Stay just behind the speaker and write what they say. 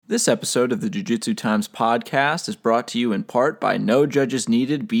This episode of the Jiu-Jitsu Times podcast is brought to you in part by No Judges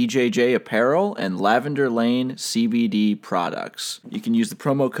Needed BJJ Apparel and Lavender Lane CBD products. You can use the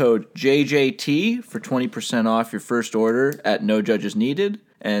promo code JJT for 20% off your first order at No Judges Needed,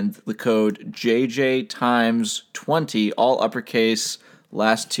 and the code JJTimes20, all uppercase.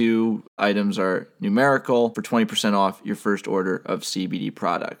 Last two items are numerical for 20% off your first order of CBD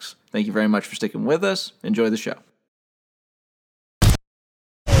products. Thank you very much for sticking with us. Enjoy the show.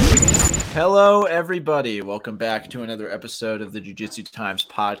 Hello, everybody. Welcome back to another episode of the Jiu-Jitsu Times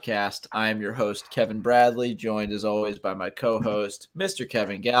podcast. I am your host, Kevin Bradley, joined as always by my co-host, Mr.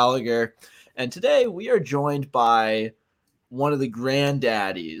 Kevin Gallagher. And today we are joined by one of the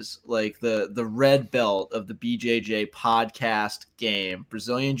granddaddies, like the red belt of the BJJ podcast game,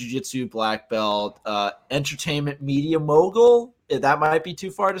 Brazilian Jiu-Jitsu black belt, entertainment media mogul. That might be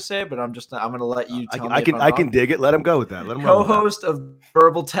too far to say, but I'm going to let you tell me. I can dig it. Let him go with that. Let him co-host of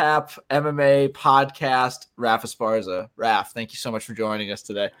Verbal Tap MMA podcast, Raf Esparza. Raf, thank you so much for joining us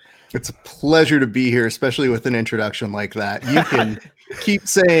today. It's a pleasure to be here, especially with an introduction like that. You can keep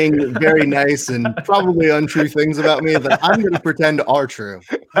saying very nice and probably untrue things about me that I'm going to pretend are true.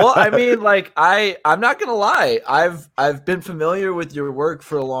 Well, I mean, like I'm not going to lie. I've been familiar with your work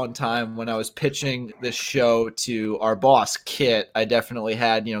for a long time. When I was pitching this show to our boss, Kit, I definitely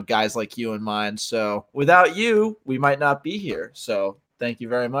had, guys like you in mind. So without you, we might not be here. So thank you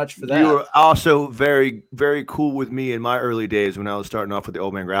very much for that. You were also very, very cool with me in my early days when I was starting off with the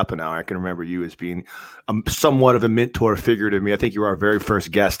Old Man Grappling Hour. I can remember you as being somewhat of a mentor figure to me. I think you were our very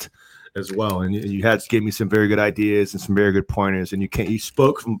first guest as well, and you gave me some very good ideas and some very good pointers. And you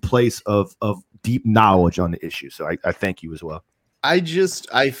spoke from a place of deep knowledge on the issue. So I thank you as well. I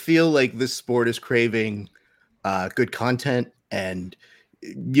feel like this sport is craving good content, and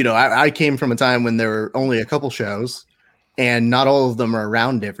I came from a time when there were only a couple shows. And not all of them are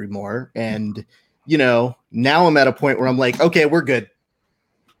around anymore. And, now I'm at a point where I'm like, okay, we're good.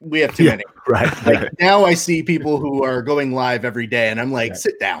 We have too many. Right. Like, now I see people who are going live every day, and I'm like,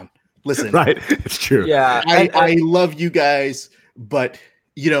 sit down, listen. Right. It's true. Yeah. I love you guys. But,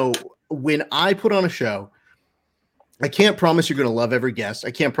 when I put on a show, I can't promise you're going to love every guest.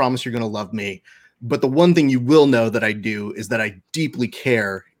 I can't promise you're going to love me. But the one thing you will know that I do is that I deeply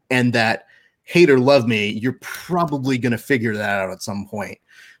care, and that hate or love me, you're probably going to figure that out at some point.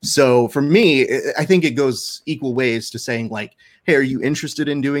 So for me, I think it goes equal ways to saying like, hey, are you interested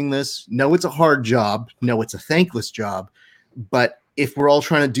in doing this? No, it's a hard job. No, it's a thankless job. But if we're all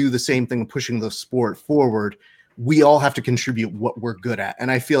trying to do the same thing, pushing the sport forward, we all have to contribute what we're good at. And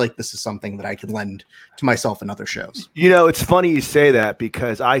I feel like this is something that I can lend to myself and other shows. It's funny you say that,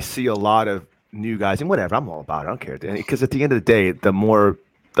 because I see a lot of new guys, and whatever, I'm all about it. I don't care. Because at the end of the day, the more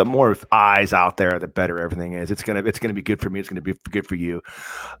eyes out there, the better everything is. It's gonna be good for me. It's gonna be good for you.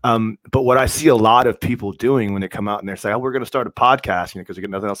 But what I see a lot of people doing when they come out and they're saying, "Oh, we're gonna start a podcast," because we got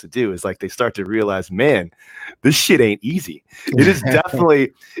nothing else to do, is like they start to realize, man, this shit ain't easy. It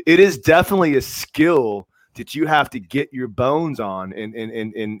is definitely a skill that you have to get your bones on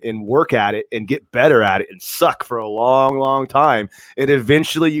and work at it and get better at it and suck for a long, long time. And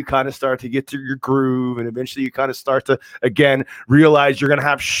eventually you kind of start to get to your groove, and eventually you kind of start to, again, realize you're going to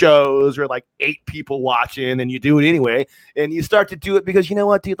have shows where like 8 people watching, and you do it anyway. And you start to do it because, you know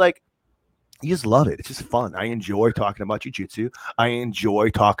what, dude, like, you just love it. It's just fun. I enjoy talking about jiu-jitsu. I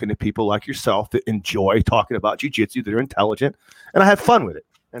enjoy talking to people like yourself that enjoy talking about jiu-jitsu, that are intelligent, and I have fun with it.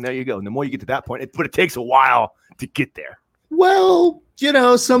 And there you go. And the more you get to that point, but it takes a while to get there. Well,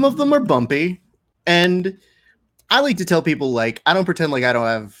 some of them are bumpy. And I like to tell people, like, I don't pretend like I don't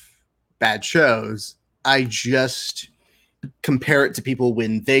have bad shows. I just compare it to people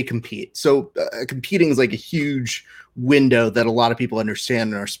when they compete. So competing is like a huge window that a lot of people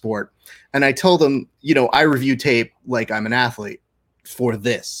understand in our sport. And I tell them, I review tape like I'm an athlete for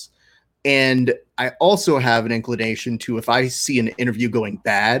this. And I also have an inclination to, if I see an interview going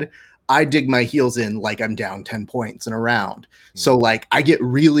bad, I dig my heels in like I'm down 10 points in a round. So like I get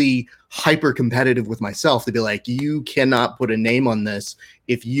really hyper competitive with myself to be like, you cannot put a name on this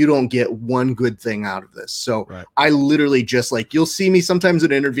if you don't get one good thing out of this. So right. I literally just like, you'll see me sometimes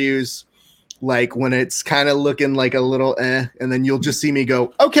in interviews, like when it's kind of looking like a little and then you'll just see me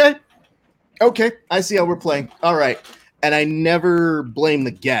go, okay, I see how we're playing. All right. And I never blame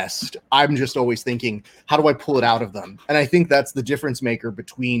the guest. I'm just always thinking, how do I pull it out of them? And I think that's the difference maker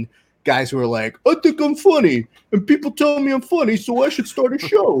between guys who are like, I think I'm funny, and people tell me I'm funny, so I should start a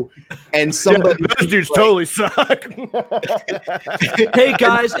show. And somebody, those dudes like, totally suck. Hey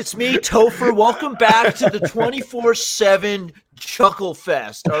guys, it's me, Topher. Welcome back to the 24/7 Chuckle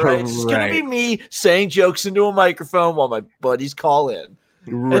Fest. All right, it's gonna be me saying jokes into a microphone while my buddies call in.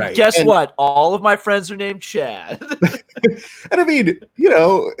 Right. And guess what? All of my friends are named Chad. And I mean,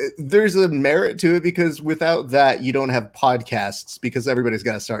 there's a merit to it because without that, you don't have podcasts because everybody's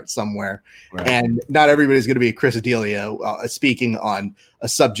got to start somewhere. Right. And not everybody's going to be Chris D'Elia speaking on a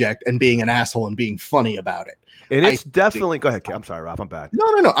subject and being an asshole and being funny about it. And it's definitely, go ahead, Kid. I'm sorry, Rob, I'm bad.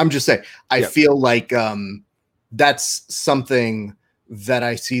 No. I'm just saying, I feel like that's something that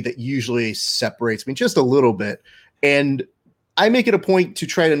I see that usually separates me just a little bit. And I make it a point to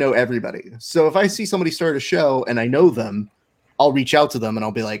try to know everybody. So if I see somebody start a show and I know them, I'll reach out to them and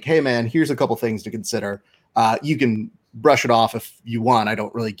I'll be like, hey man, here's a couple things to consider. You can brush it off if you want. I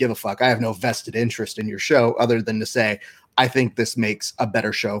don't really give a fuck. I have no vested interest in your show other than to say, I think this makes a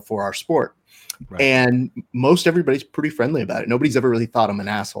better show for our sport. Right. And most everybody's pretty friendly about it. Nobody's ever really thought I'm an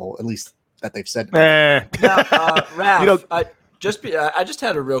asshole, at least that they've said. Now, Raph, I just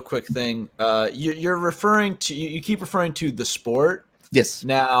had a real quick thing. You're referring to you keep referring to the sport. Yes.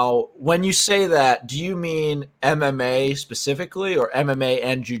 Now, when you say that, do you mean MMA specifically, or MMA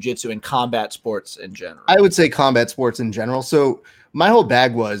and jiu-jitsu and combat sports in general? I would say combat sports in general. So my whole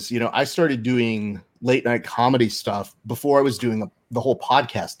bag was, I started doing late night comedy stuff before I was doing the whole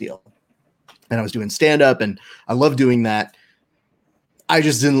podcast deal, and I was doing stand up, and I love doing that. I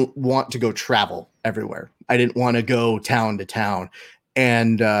just didn't want to go travel everywhere. I didn't want to go town to town.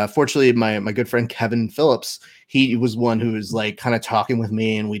 And fortunately, my good friend Kevin Phillips, he was one who was like kind of talking with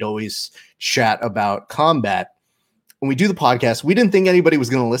me, and we'd always chat about combat. When we do the podcast, we didn't think anybody was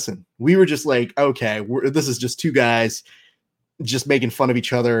going to listen. We were just like, okay, this is just two guys just making fun of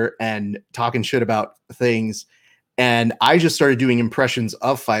each other and talking shit about things. And I just started doing impressions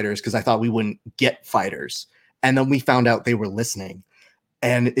of fighters because I thought we wouldn't get fighters. And then we found out they were listening.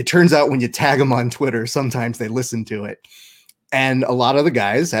 And it turns out when you tag them on Twitter, sometimes they listen to it. And a lot of the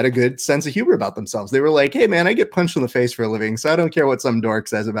guys had a good sense of humor about themselves. They were like, hey, man, I get punched in the face for a living, so I don't care what some dork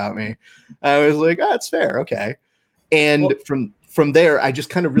says about me. I was like, that's fair. Okay. And from there, I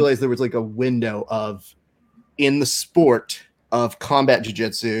just kind of realized there was like a window of in the sport of combat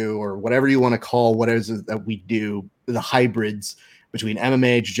jiu-jitsu, or whatever you want to call what it is that we do, the hybrids between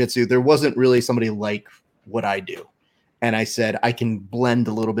MMA, jiu-jitsu, there wasn't really somebody like what I do. And I said, I can blend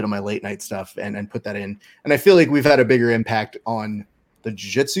a little bit of my late night stuff and put that in. And I feel like we've had a bigger impact on the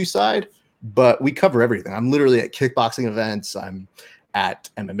jiu-jitsu side, but we cover everything. I'm literally at kickboxing events. I'm at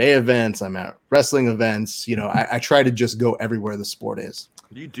MMA events. I'm at wrestling events. I try to just go everywhere the sport is.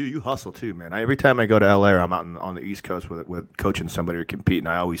 You hustle too, man. Every time I go to LA, or I'm out on the East Coast with coaching somebody or competing,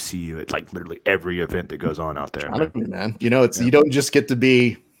 I always see you at like literally every event that goes on out there. Man. You don't just get to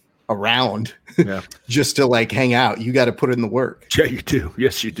be around just to like hang out. You got to put in the work. Yeah, you do.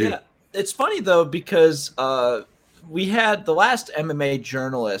 Yes, you do. Yeah. It's funny though, because we had the last MMA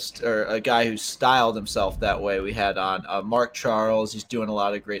journalist, or a guy who styled himself that way. We had on Mark Charles. He's doing a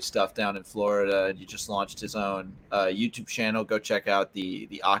lot of great stuff down in Florida, and he just launched his own YouTube channel. Go check out the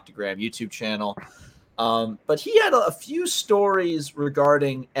Octagram YouTube channel. But he had a few stories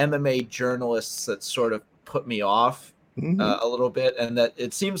regarding MMA journalists that sort of put me off a little bit, and that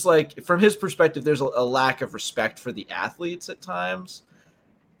it seems like from his perspective, there's a lack of respect for the athletes at times.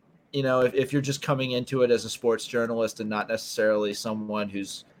 If you're just coming into it as a sports journalist and not necessarily someone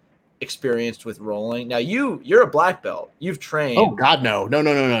who's experienced with rolling. Now you're a black belt. You've trained. Oh God, no.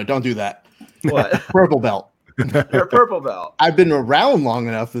 Don't do that. What? Purple belt. You're a purple belt. I've been around long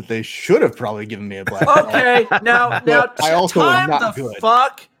enough that they should have probably given me a black belt. Okay, now I also am time not the good.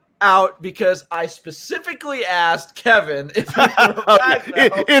 fuck out, because I specifically asked Kevin if he were a black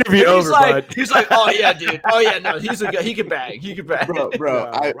belt. Interview over, bud. He's like, oh yeah, dude. Oh yeah, no, he's a guy. He can bang.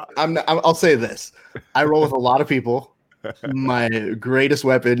 Bro. I'll say this. I roll with a lot of people. My greatest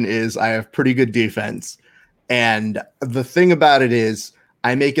weapon is I have pretty good defense. And the thing about it is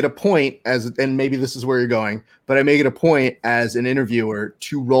I make it a point and maybe this is where you're going, but I make it a point as an interviewer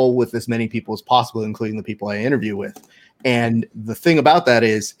to roll with as many people as possible, including the people I interview with. And the thing about that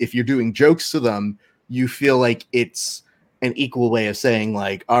is if you're doing jokes to them, you feel like it's an equal way of saying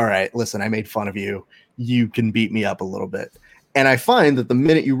like, all right, listen, I made fun of you. You can beat me up a little bit. And I find that the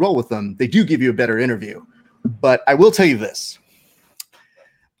minute you roll with them, they do give you a better interview. But I will tell you this.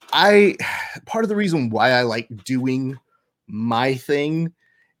 Part of the reason why I like doing my thing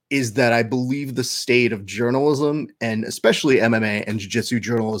is that I believe the state of journalism, and especially MMA and jiu-jitsu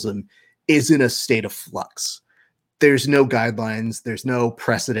journalism, is in a state of flux. There's no guidelines. There's no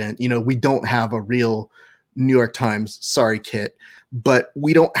precedent. We don't have a real New York Times, sorry, Kit, but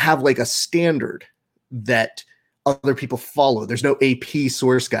we don't have like a standard that other people follow. There's no AP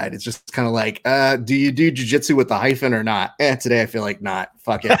source guide. It's just kind of like, do you do jiu-jitsu with the hyphen or not? Today I feel like not.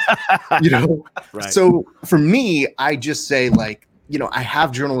 Fuck it. Right. So for me, I just say like, I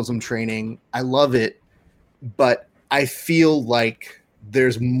have journalism training. I love it, but I feel like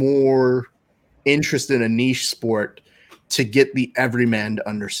there's more interest in a niche sport to get the everyman to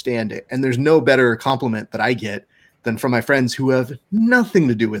understand it. And there's no better compliment that I get than from my friends who have nothing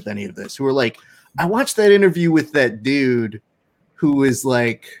to do with any of this, who are like, I watched that interview with that dude who is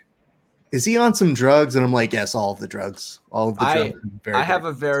like, is he on some drugs? And I'm like, yes, all of the drugs. All of the drugs. I have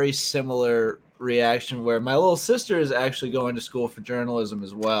a very similar reaction where my little sister is actually going to school for journalism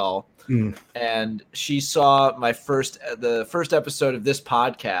as well. And she saw the first episode of this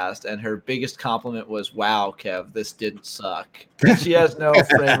podcast, and her biggest compliment was, wow, Kev, this didn't suck. She has no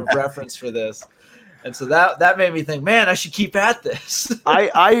frame of reference for this. And so that made me think, man, I should keep at this.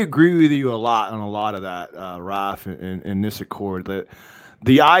 I agree with you a lot on a lot of that, Raf, in this accord. That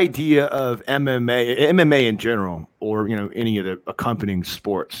the idea of MMA in general, or any of the accompanying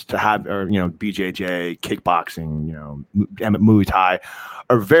sports to have, or BJJ, kickboxing, Muay Thai,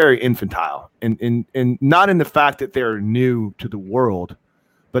 are very infantile, and not in the fact that they're new to the world,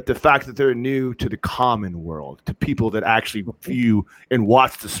 but the fact that they're new to the common world, to people that actually view and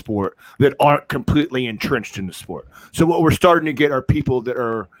watch the sport that aren't completely entrenched in the sport. So what we're starting to get are people that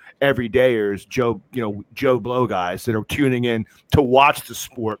are everydayers, Joe Blow guys that are tuning in to watch the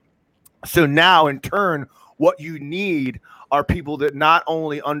sport. So now in turn, what you need are people that not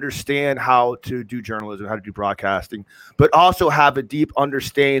only understand how to do journalism, how to do broadcasting, but also have a deep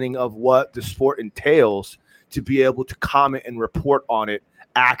understanding of what the sport entails to be able to comment and report on it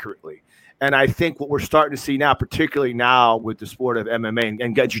accurately. And I think what we're starting to see now, particularly now with the sport of MMA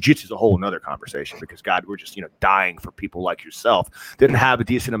and jiu-jitsu is a whole nother conversation, because God, we're just, dying for people like yourself that have a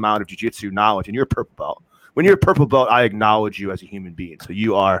decent amount of jiu-jitsu knowledge, and you're a purple belt. When you're a purple belt, I acknowledge you as a human being.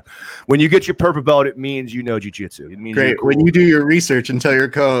 So when you get your purple belt, it means you know jiu-jitsu. It means great. Cool. When you do your research and tell your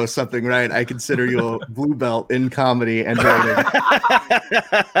co-host something right, I consider you a blue belt in comedy and writing.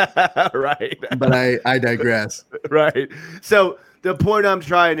 Right. But I digress. Right. So the point I'm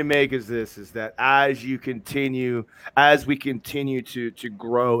trying to make is that as we continue to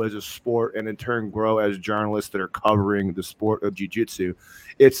grow as a sport, and in turn grow as journalists that are covering the sport of jiu-jitsu,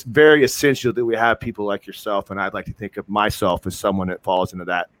 it's very essential that we have people like yourself, and I'd like to think of myself as someone that falls into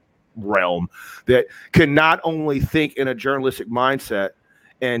that realm, that can not only think in a journalistic mindset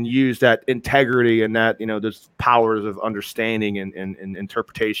and use that integrity and that, those powers of understanding and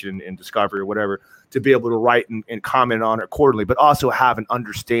interpretation and discovery or whatever, to be able to write and comment on it quarterly, but also have an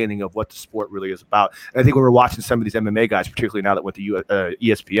understanding of what the sport really is about. And I think when we're watching some of these MMA guys, particularly now that went to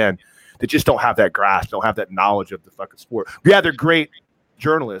ESPN, that just don't have that grasp, don't have that knowledge of the fucking sport. Yeah, they're great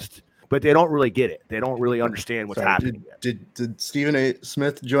journalists, but they don't really get it. They don't really understand what's happening. Did Stephen A.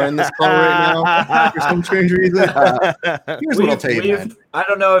 Smith join this call right now for some strange reason? Here's what I'll tell you, man. I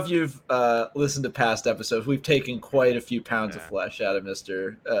don't know if you've listened to past episodes. We've taken quite a few pounds of flesh out of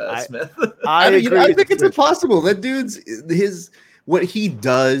Mr. Smith. I think it's impossible. That dude's what he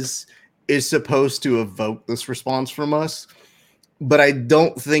does is supposed to evoke this response from us, but I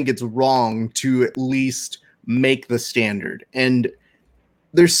don't think it's wrong to at least make the standard. And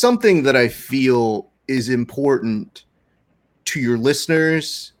there's something that I feel is important to your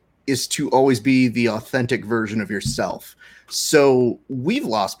listeners, is to always be the authentic version of yourself. So we've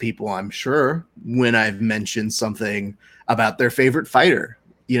lost people, I'm sure, when I've mentioned something about their favorite fighter,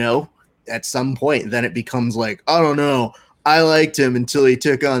 at some point. Then it becomes like, I don't know, I liked him until he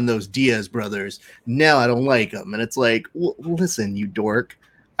took on those Diaz brothers. Now I don't like him. And it's like, listen, you dork,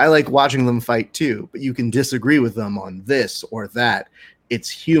 I like watching them fight too, but you can disagree with them on this or that. It's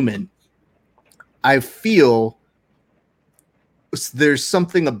human. I feel there's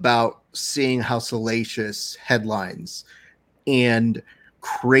something about seeing how salacious headlines and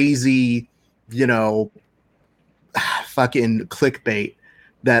crazy, fucking clickbait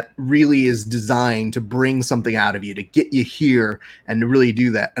that really is designed to bring something out of you, to get you here and to really do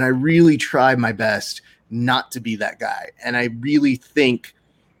that. And I really try my best not to be that guy. And I really think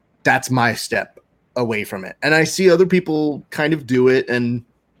that's my step away from it. And I see other people kind of do it, and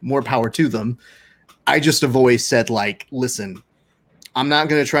more power to them. I just have always said, like, listen, I'm not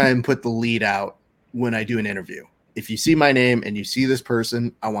going to try and put the lead out when I do an interview. If you see my name and you see this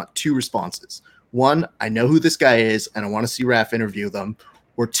person, I want two responses. One, I know who this guy is and I want to see Raf interview them.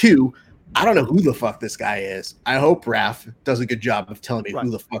 Or two, I don't know who the fuck this guy is. I hope Raf does a good job of telling me who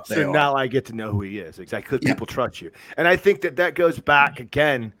the fuck they are. So now I get to know who he is. Exactly. People trust you. And I think that goes back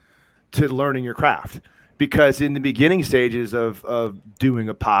again to learning your craft, because in the beginning stages of doing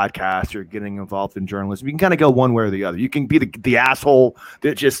a podcast or getting involved in journalism, you can kind of go one way or the other. You can be the asshole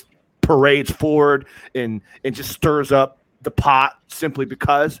that just parades forward and just stirs up the pot simply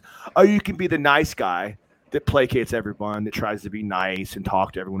because, or you can be the nice guy that placates everyone, that tries to be nice and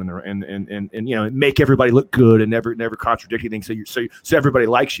talk to everyone and make everybody look good and never contradict anything, so everybody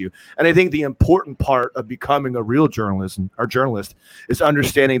likes you. And I think the important part of becoming a real journalist is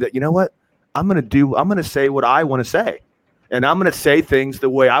understanding that, you know what, I'm going to say what I want to say, and I'm going to say things the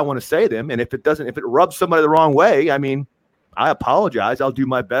way I want to say them. And if it rubs somebody the wrong way, I mean, I apologize. I'll do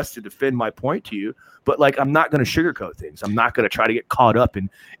my best to defend my point to you, but like, I'm not going to sugarcoat things. I'm not going to try to get caught up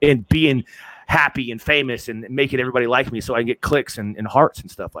in being happy and famous and making everybody like me so I can get clicks and hearts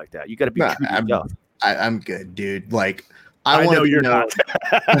and stuff like that. You got to be true to yourself. I'm good, dude. Like, I know you're not.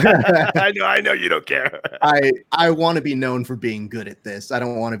 I know you don't care. I want to be known for being good at this. I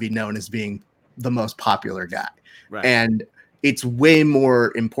don't want to be known as being the most popular guy. Right. And it's way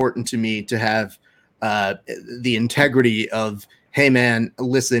more important to me to have the integrity of, hey man,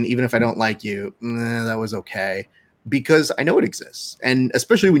 listen, even if I don't like you, that was okay, because I know it exists. And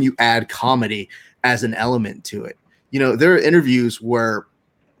especially when you add comedy as an element to it, there are interviews where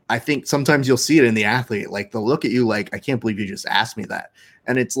I think sometimes you'll see it in the athlete, like they'll look at you like, I can't believe you just asked me that.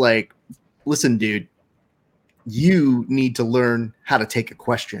 And it's like, listen, dude, you need to learn how to take a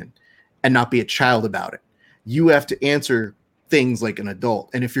question and not be a child about it. You have to answer things like an adult.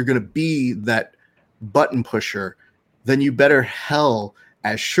 And if you're going to be that button pusher, then you better hell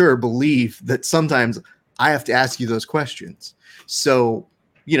as sure believe that sometimes I have to ask you those questions. So,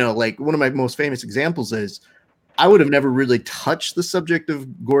 like one of my most famous examples is I would have never really touched the subject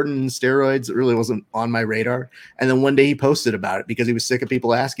of Gordon and steroids. It really wasn't on my radar. And then one day he posted about it because he was sick of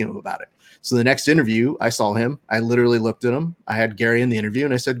people asking him about it. So the next interview, I saw him. I literally looked at him. I had Gary in the interview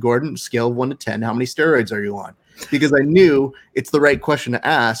and I said, Gordon, scale of 1 to 10, how many steroids are you on? Because I knew it's the right question to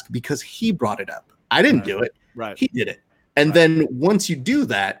ask because he brought it up. I didn't do it. Right. He did it. And then once you do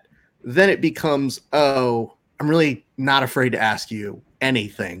that, then it becomes, oh, I'm really not afraid to ask you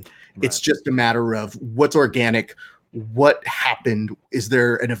anything. Right. It's just a matter of what's organic, what happened. Is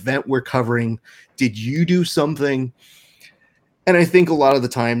there an event we're covering? Did you do something? And I think a lot of the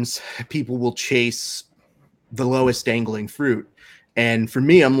times people will chase the lowest dangling fruit. And for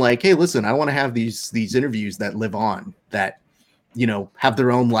me, I'm like, hey, listen, I want to have these interviews that live on, that have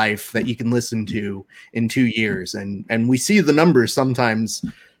their own life that you can listen to in 2 years. And we see the numbers sometimes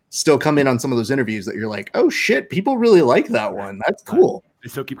still come in on some of those interviews that you're like, oh shit, people really like that one. That's cool. They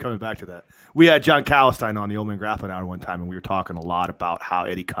still keep coming back to that. We had John Calistine on the Old Man Grappling Hour one time, and we were talking a lot about how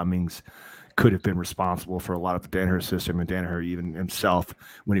Eddie Cummings could have been responsible for a lot of the Danaher system, and Danaher even himself,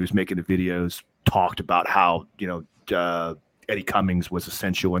 when he was making the videos, talked about how, Eddie Cummings was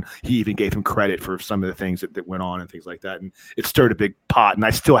essential, and he even gave him credit for some of the things that went on and things like that. And it stirred a big pot. And I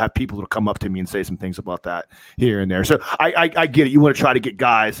still have people that'll come up to me and say some things about that here and there. So I get it. You want to try to get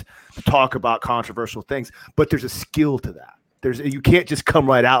guys to talk about controversial things, but there's a skill to that. You can't just come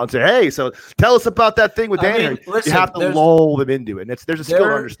right out and say, hey, so tell us about that thing with Danaher. You have to lull them into it. And there's a skill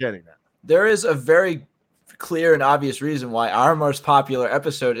to understanding that. There is a very clear and obvious reason why our most popular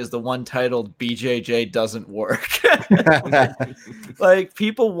episode is the one titled BJJ Doesn't Work. Like,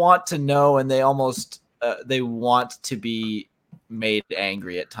 people want to know, and they almost they want to be made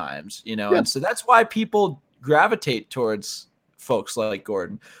angry at times, Yeah. And so that's why people gravitate towards folks like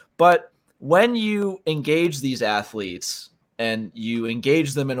Gordon. But when you engage these athletes and you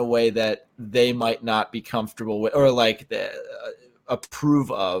engage them in a way that they might not be comfortable with or like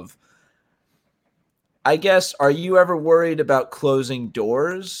approve of, I guess, are you ever worried about closing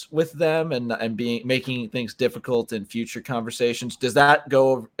doors with them and making things difficult in future conversations? Does that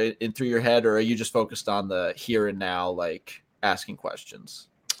go in through your head, or are you just focused on the here and now, like asking questions?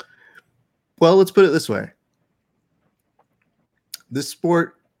 Well, let's put it this way. This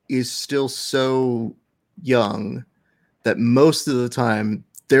sport is still so young that most of the time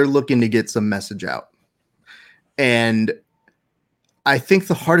they're looking to get some message out. And I think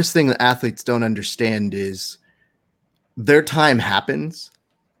the hardest thing that athletes don't understand is their time happens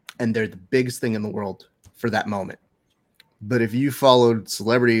and they're the biggest thing in the world for that moment. But if you followed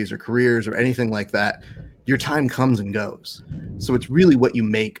celebrities or careers or anything like that, your time comes and goes. So it's really what you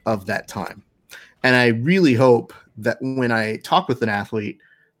make of that time. And I really hope that when I talk with an athlete,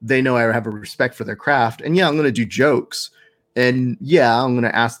 they know I have a respect for their craft. And yeah, I'm going to do jokes. And yeah, I'm going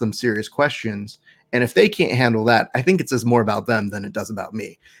to ask them serious questions. And if they can't handle that, I think it says more about them than it does about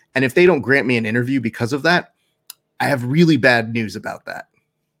me. And if they don't grant me an interview because of that, I have really bad news about that.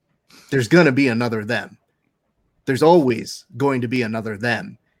 There's going to be another them. There's always going to be another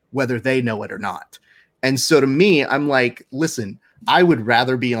them, whether they know it or not. And so to me, I'm like, listen, I would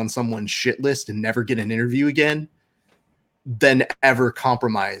rather be on someone's shit list and never get an interview again than ever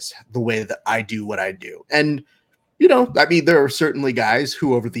compromise the way that I do what I do. And there are certainly guys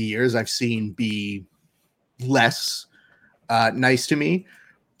who over the years I've seen be less nice to me.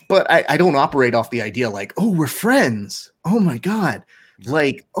 But I don't operate off the idea like, oh, we're friends. Oh my God.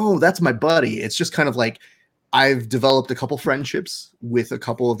 Like, oh, that's my buddy. It's just kind of like I've developed a couple friendships with a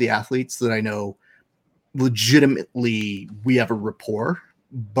couple of the athletes that I know legitimately we have a rapport.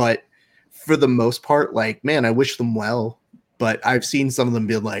 But for the most part, like, man, I wish them well. But I've seen some of them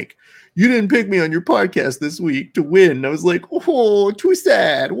be like, you didn't pick me on your podcast this week to win. And I was like, oh, too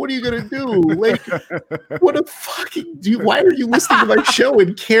sad. What are you going to do? Like, what a fucking dude. Why are you listening to my show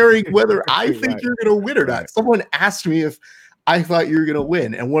and caring whether I think you're going to win or not? Someone asked me if I thought you were going to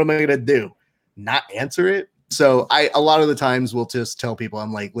win. And what am I going to do? Not answer it? So a lot of the times will just tell people,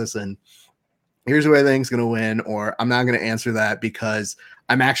 I'm like, listen, here's who I think is going to win, or I'm not going to answer that because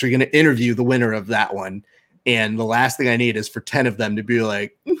I'm actually going to interview the winner of that one. And the last thing I need is for 10 of them to be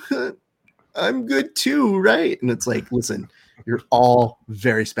like, I'm good too, right? And it's like, listen, you're all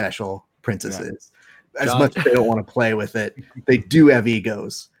very special princesses. Yeah. As much as they don't want to play with it, they do have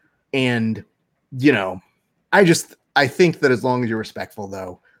egos. And, you know, I think that as long as you're respectful,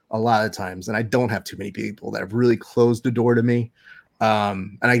 though, a lot of times, and I don't have too many people that have really closed the door to me.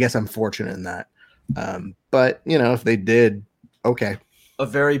 And I guess I'm fortunate in that. But, you know, if they did, okay. A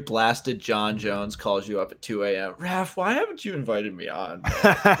very blasted John Jones calls you up at 2 a.m. Raph, why haven't you invited me on?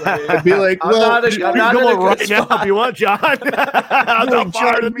 I'd be like, well, I'm not in a right good now spot. if you want, John. Like,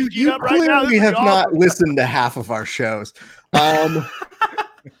 John, you clearly have not listened to half of our shows.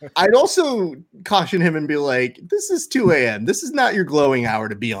 I'd also caution him and be like, this is 2 a.m. This is not your glowing hour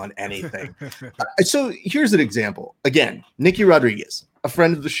to be on anything. So here's an example. Again, Nicky Rodriguez, a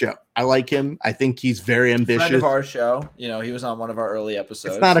friend of the show. I like him. I think he's very ambitious. Friend of our show. You know, he was on one of our early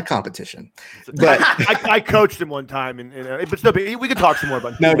episodes. It's not a competition. But I coached him one time, but still, we can talk some more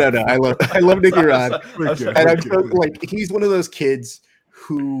about No. I love Nicky Rod. And I'm so, like, he's one of those kids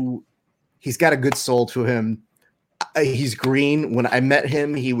who he's got a good soul to him. He's green. When I met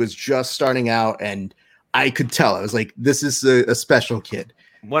him, he was just starting out, and I could tell. I was like, this is a special kid.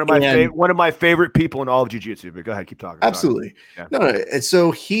 One of my favorite people in all of jiu-jitsu. But go ahead, keep talking. Absolutely. Yeah. No. And so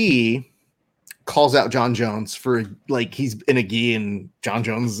he calls out John Jones for, like, he's in a gi and John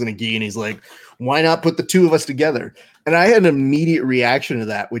Jones is in a gi, and he's like, why not put the two of us together? And I had an immediate reaction to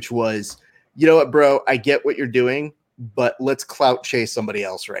that, which was, you know what, bro, I get what you're doing, but let's clout chase somebody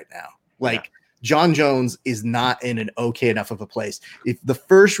else right now. Like, John Jones is not in an okay enough of a place. If the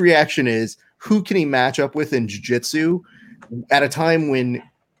first reaction is, who can he match up with in jiu-jitsu at a time when,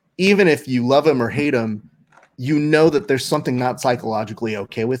 even if you love him or hate him, you know that there's something not psychologically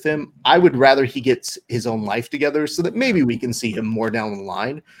okay with him. I would rather he gets his own life together so that maybe we can see him more down the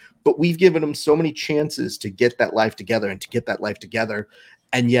line. But we've given him so many chances to get that life together and to get that life together.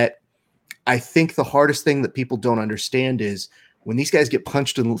 And yet I think the hardest thing that people don't understand is when these guys get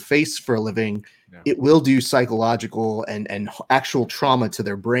punched in the face for a living, it will do psychological and actual trauma to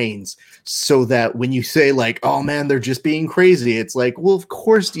their brains, so that when you say, like, oh man, they're just being crazy, it's like, well, of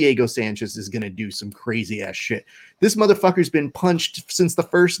course Diego Sanchez is going to do some crazy ass shit. This motherfucker's been punched since the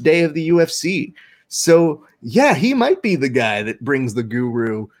first day of the UFC. So yeah, he might be the guy that brings the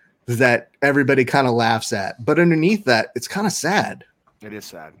guru that everybody kind of laughs at. But underneath that, it's kind of sad. It is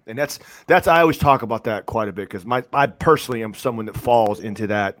sad. And that's I always talk about that quite a bit, because I personally am someone that falls into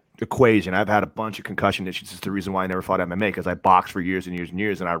that equation. I've had a bunch of concussion issues. It's the reason why I never fought MMA, because I boxed for years and years and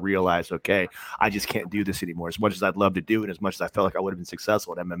years, and I realized, okay, I just can't do this anymore. As much as I'd love to do it, as much as I felt like I would have been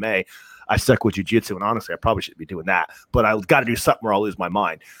successful at MMA, I stuck with jiu-jitsu, and honestly, I probably shouldn't be doing that. But I've got to do something or I'll lose my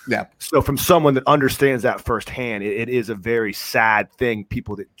mind. Yeah. So from someone that understands that firsthand, it is a very sad thing.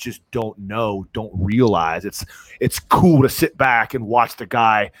 People that just don't realize it's cool to sit back and watch the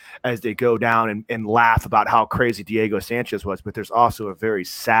guy as they go down and laugh about how crazy Diego Sanchez was. But there's also a very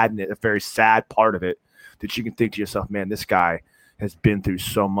sad part of it that you can think to yourself, man, this guy has been through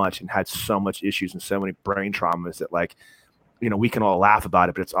so much and had so much issues and so many brain traumas that, like, you know, we can all laugh about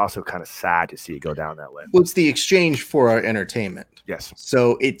it, but it's also kind of sad to see it go down that way. Well, it's the exchange for our entertainment. Yes.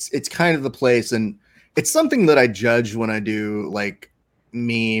 So it's kind of the place, and it's something that I judge when I do, like,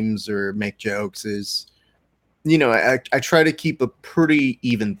 memes or make jokes is, you know, I try to keep a pretty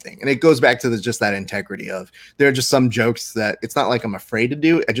even thing. And it goes back to just that integrity of, there are just some jokes that it's not like I'm afraid to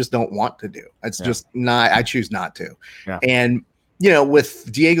do. I just don't want to do. It's just not, I choose not to. Yeah. And, you know,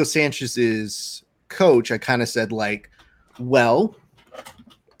 with Diego Sanchez's coach, I kind of said, like, well,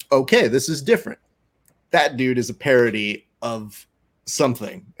 okay, this is different. That dude is a parody of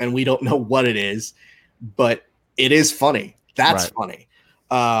something, and we don't know what it is, but it is funny. That's funny.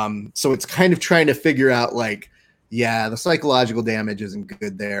 So it's kind of trying to figure out, like, yeah, the psychological damage isn't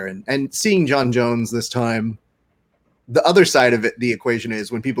good there. And seeing John Jones this time, the other side of it, the equation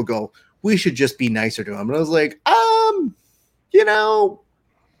is when people go, we should just be nicer to him. And I was like,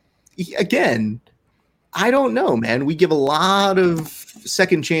 again, I don't know, man. We give a lot of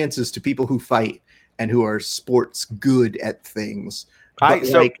second chances to people who fight and who are sports good at things. But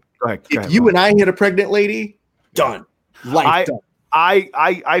Go ahead, you and I hit a pregnant lady, done. Life done.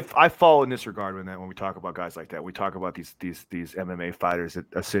 I fall in this regard when we talk about guys like that. We talk about these MMA fighters that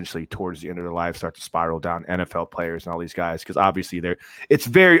essentially towards the end of their life start to spiral down, NFL players and all these guys, because obviously it's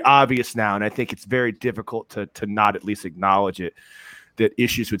very obvious now, and I think it's very difficult to not at least acknowledge it, that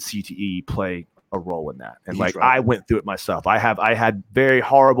issues with CTE play a role in that. And right. I went through it myself. I had very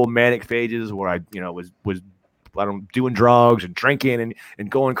horrible manic phases where I was doing drugs and drinking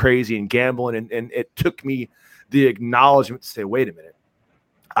and going crazy and gambling, and it took me the acknowledgement to say, wait a minute,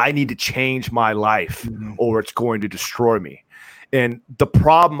 I need to change my life or it's going to destroy me. And the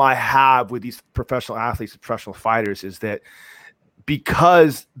problem I have with these professional athletes and professional fighters is that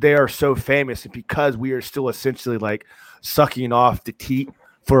because they are so famous and because we are still essentially like sucking off the teat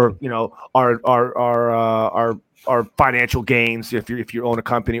for, our financial gains, if you own a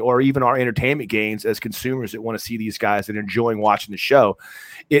company, or even our entertainment gains as consumers that want to see these guys and enjoying watching the show,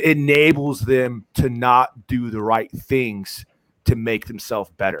 it enables them to not do the right things to make themselves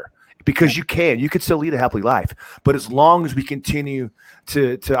better. Because you could still lead a happy life, but as long as we continue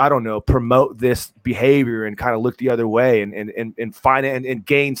to promote this behavior and kind of look the other way and find it and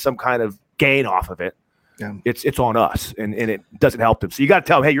gain some kind of gain off of it, it's on us, and it doesn't help them. So you got to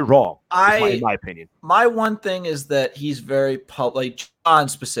tell them, hey, you're wrong. In my opinion. My one thing is that he's very public. John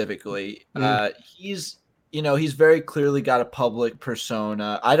specifically, he's very clearly got a public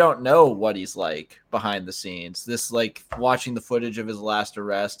persona. I don't know what he's like behind the scenes. This, like, watching the footage of his last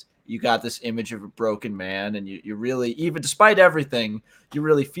arrest, you got this image of a broken man, and you really, even despite everything, you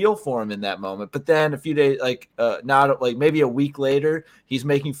really feel for him in that moment. But then a few days, maybe a week later, he's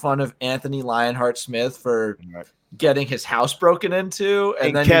making fun of Anthony Lionheart Smith for getting his house broken into.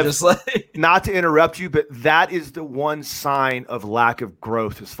 And then Kev, you're just like, not to interrupt you, but that is the one sign of lack of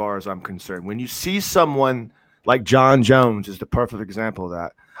growth as far as I'm concerned. When you see someone like John Jones is the perfect example of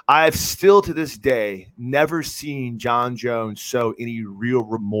that. I've still to this day never seen John Jones show any real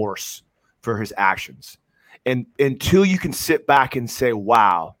remorse for his actions. And until you can sit back and say,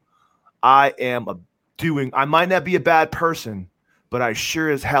 wow, I might not be a bad person, but I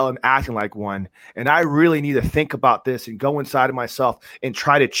sure as hell am acting like one. And I really need to think about this and go inside of myself and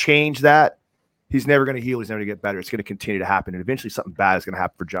try to change that. He's never going to heal. He's never going to get better. It's going to continue to happen. And eventually something bad is going to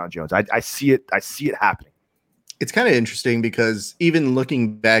happen for John Jones. I see it happening. It's kind of interesting because even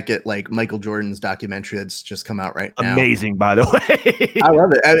looking back at like Michael Jordan's documentary that's just come out right now. Amazing, by the way. I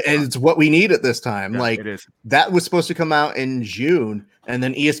love it. And it's what we need at this time. Yeah, it is. That was supposed to come out in June. And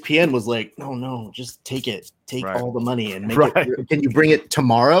then ESPN was like, no, just take it. Take all the money and make it. Can you bring it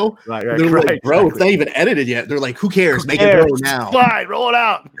tomorrow? Right. They're like, bro, it's not even edited yet. They're like, who cares? Make it go now. Fine, roll it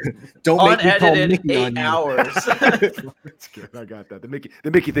out. Don't make me call Mickey 8 hours. That's good. I got that.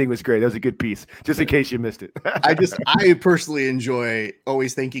 The Mickey thing was great. That was a good piece. Just in case you missed it. I personally enjoy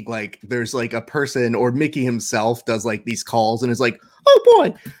always thinking like there's like a person, or Mickey himself does like these calls and is like, oh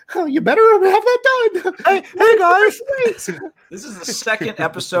boy, you better have that done. Hey guys. This is the second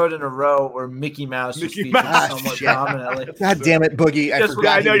episode in a row where Mickey Mouse is featured somewhat prominently. God damn it, Boogie.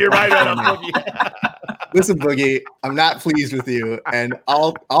 I know you're right on Boogie. Listen, Boogie, I'm not pleased with you, and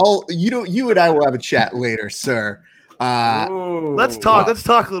you and I will have a chat later, sir. Let's talk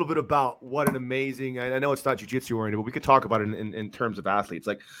a little bit about what an amazing, I know it's not jiu-jitsu oriented, but we could talk about it in terms of athletes.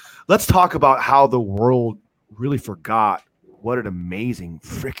 Like, let's talk about how the world really forgot what an amazing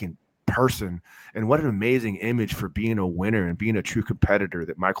freaking person and what an amazing image for being a winner and being a true competitor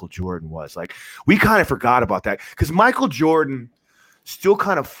that Michael Jordan was. Like, we kind of forgot about that because Michael Jordan still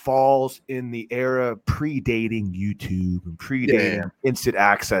kind of falls in the era predating YouTube and predating instant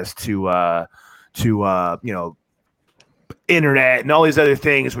access to internet and all these other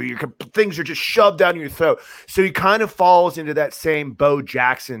things where things are just shoved down your throat. So he kind of falls into that same Bo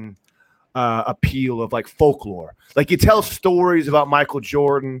Jackson appeal of like folklore. Like, you tell stories about Michael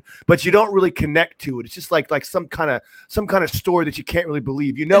Jordan, but you don't really connect to it. It's just like some kind of story that you can't really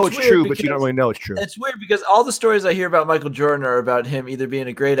believe. You know it's true, but you don't really know it's true. It's weird because all the stories I hear about Michael Jordan are about him either being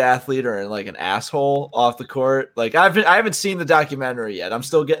a great athlete or like an asshole off the court. Like, I haven't seen the documentary yet. I'm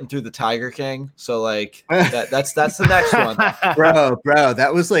still getting through the Tiger King. So like that's the next one. Bro,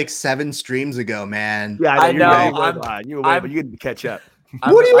 that was like 7 streams ago, man. Yeah, I know. You were way, but you didn't catch up.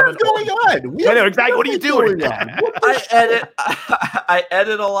 What do you have going on? I know exactly. What are you doing? I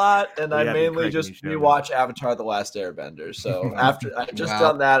edit a lot, and I Yeah, mainly Craig, just you showed me. rewatch Avatar: The Last Airbender. So after I just Wow.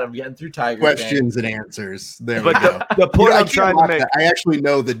 done that, I'm getting through Tiger Questions and answers. There we But go. the point I I'm can't trying to watch make. that. I actually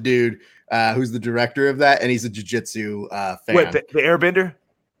know the dude who's the director of that, and he's a jiu-jitsu fan. Wait, the Airbender?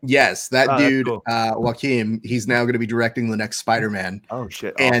 Yes, that Oh, that's dude, cool. Joaquin, he's now going to be directing the next Spider-Man. Oh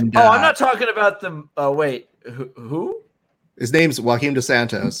shit! And Oh, I'm not talking about the. Wait, who? his name's Joaquin Dos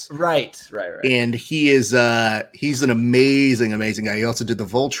Santos. Right. And he is he's an amazing guy. He also did the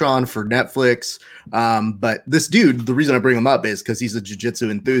Voltron for Netflix. But this dude, the reason I bring him up is because he's a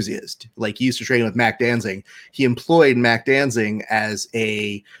jiu-jitsu enthusiast. Like, he used to train with Mac Danzig. He employed Mac Danzig as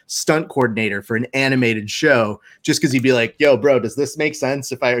a stunt coordinator for an animated show, just because he'd be like, yo, bro, does this make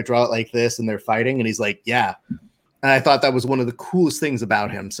sense if I draw it like this and they're fighting? And he's like, yeah. And I thought that was one of the coolest things about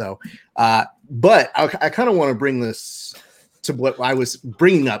him. So but I kind of want to bring this to what I was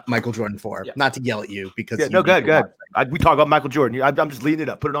bringing up Michael Jordan for, not to yell at you, because no, go ahead. We talk about Michael Jordan. I'm just leading it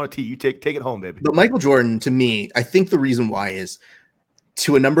up. Put it on a tee. You take it home, baby. But Michael Jordan, to me, I think the reason why is,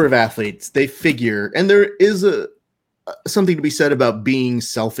 to a number of athletes, they figure, and there is something to be said about being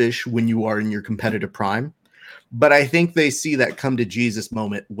selfish when you are in your competitive prime. But I think they see that come to Jesus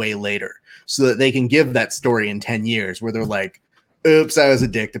moment way later, so that they can give that story in 10 years where they're like, oops, I was a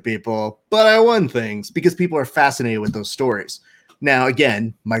dick to people, but I won things, because people are fascinated with those stories. Now,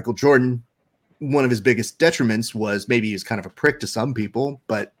 again, Michael Jordan, one of his biggest detriments was maybe he was kind of a prick to some people,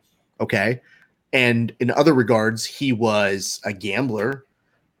 but okay. And in other regards, he was a gambler.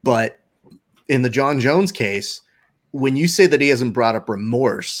 But in the John Jones case, when you say that he hasn't brought up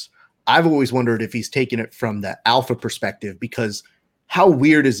remorse, I've always wondered if he's taken it from the alpha perspective, because how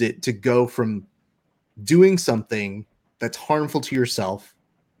weird is it to go from doing something that's harmful to yourself,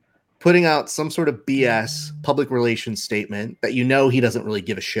 putting out some sort of BS public relations statement that you know he doesn't really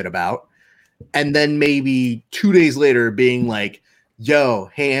give a shit about, and then maybe 2 days later being like,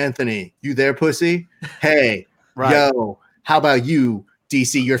 yo, hey, Anthony, you there, pussy? Hey, yo, how about you,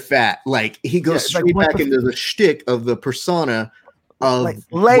 DC, you're fat? Like, he goes straight back into the shtick of the persona of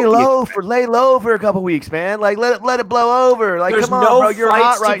lay low for a couple weeks, man. Like, let it blow over. Like, there's come on, no bro, you're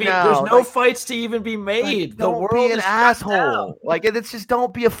hot right now. There's no fights to even be made. Like, the don't world be an is asshole. Like, it's just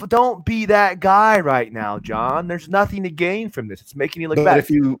don't be that guy right now, John. There's nothing to gain from this. It's making you look bad.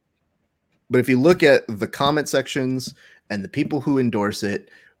 But if you look at the comment sections and the people who endorse it,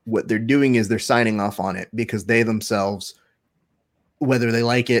 what they're doing is they're signing off on it because they themselves, whether they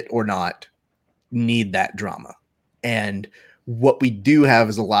like it or not, need that drama. And what we do have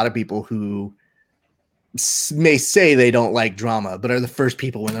is a lot of people who may say they don't like drama, but are the first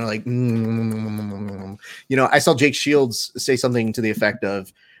people when they're like, You know, I saw Jake Shields say something to the effect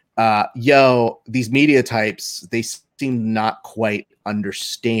of, yo, these media types, they seem not quite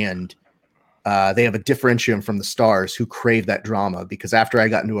understand. They have a differentium from the stars who crave that drama, because after I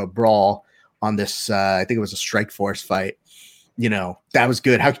got into a brawl on this, I think it was a Strike Force fight, you know, that was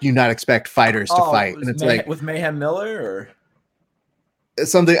good. How can you not expect fighters to fight? And it's like with Mayhem Miller or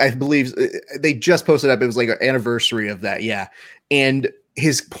something, I believe they just posted up. It was like an anniversary of that. Yeah. And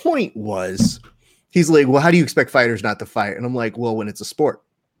his point was, he's like, well, how do you expect fighters not to fight? And I'm like, well, when it's a sport,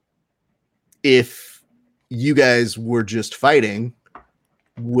 if you guys were just fighting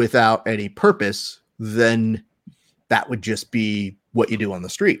without any purpose, then that would just be what you do on the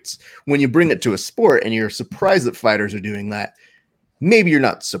streets. When you bring it to a sport and you're surprised that fighters are doing that, maybe you're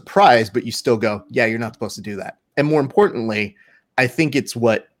not surprised, but you still go, yeah, you're not supposed to do that. And more importantly, I think it's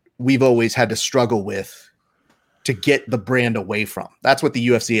what we've always had to struggle with to get the brand away from. That's what the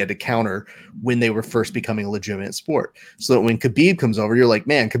UFC had to counter when they were first becoming a legitimate sport. So that when Khabib comes over, you're like,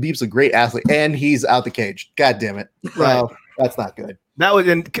 man, Khabib's a great athlete and he's out the cage. God damn it. Well, that's not good. That was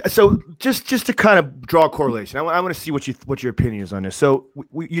so just to kind of draw a correlation. I want to see what your opinion is on this. So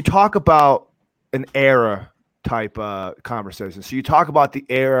you talk about an era type conversation. So you talk about the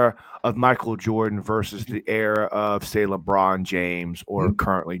era of Michael Jordan versus the era of, say, LeBron James or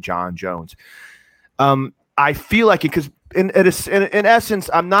currently John Jones. I feel like it, because in essence,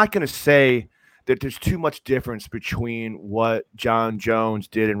 I'm not going to say that there's too much difference between what John Jones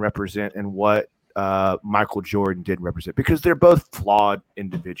did and represent and what Michael Jordan did represent, because they're both flawed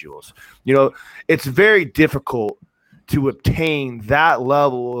individuals. You know, it's very difficult to obtain that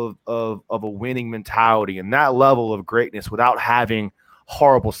level of a winning mentality and that level of greatness without having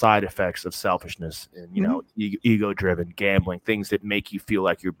horrible side effects of selfishness and, you know, ego-driven gambling, things that make you feel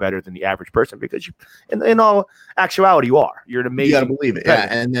like you're better than the average person, because you, in all actuality, you're an amazing. You gotta believe it, yeah.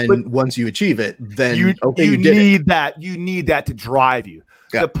 And then once you achieve it, then you need that to drive you.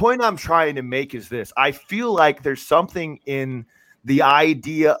 Yeah. The point I'm trying to make is this: I feel like there's something in the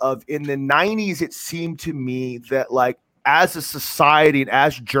idea of in the 90s, it seemed to me that like as a society and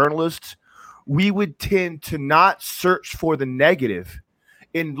as journalists, we would tend to not search for the negative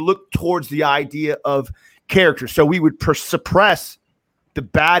and look towards the idea of character. So we would suppress the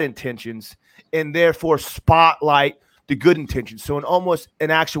bad intentions and therefore spotlight the good intentions. So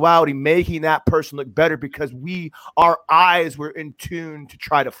in actuality, making that person look better because our eyes were in tune to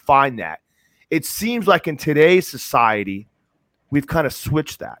try to find that. It seems like in today's society, we've kind of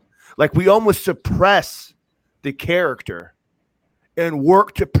switched that. Like we almost suppress the character and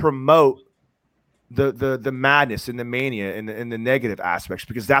work to promote the madness and the mania and the negative aspects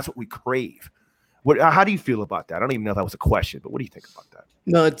because that's what we crave. How do you feel about that? I don't even know if that was a question, but what do you think about that?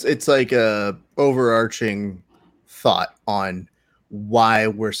 No, it's like a overarching thought on why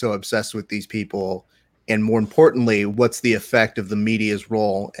we're so obsessed with these people, and more importantly, what's the effect of the media's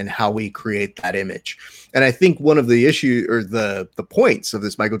role and how we create that image. And I think one of the issue or the points of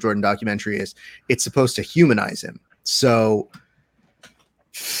this Michael Jordan documentary is it's supposed to humanize him. So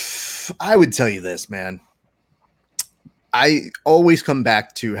I would tell you this, man. I always come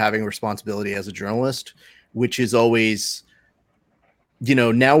back to having a responsibility as a journalist, which is always,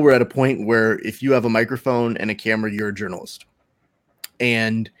 now we're at a point where if you have a microphone and a camera, you're a journalist.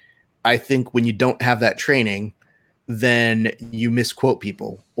 And I think when you don't have that training, then you misquote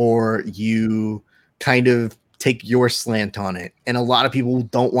people or you kind of take your slant on it. And a lot of people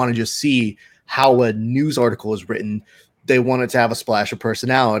don't want to just see how a news article is written. They want it to have a splash of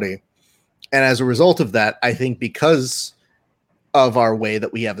personality. And as a result of that, I think because of our way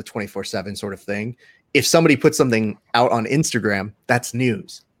that we have the 24/7 sort of thing, if somebody puts something out on Instagram, that's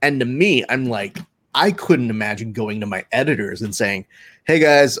news. And to me, I'm like, I couldn't imagine going to my editors and saying, hey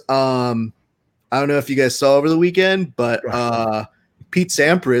guys, I don't know if you guys saw over the weekend, but Pete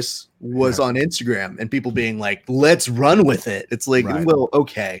Sampras was on Instagram, and people being like, let's run with it. It's like, well,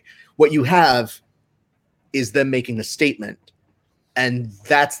 okay. What you have is them making a statement. And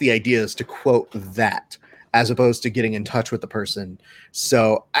that's the idea, is to quote that as opposed to getting in touch with the person.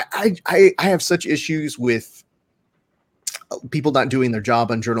 So I have such issues with people not doing their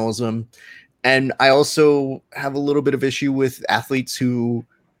job on journalism. And I also have a little bit of issue with athletes who,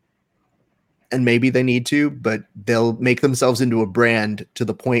 and maybe they need to, but they'll make themselves into a brand to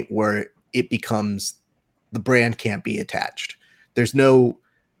the point where it becomes the brand can't be attached. There's no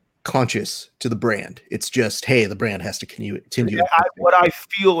conscious to the brand. It's just, hey, the brand has to continue. What I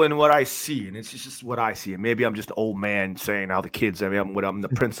feel and what I see, and it's just what I see. And maybe I'm just an old man saying how the kids. I'm the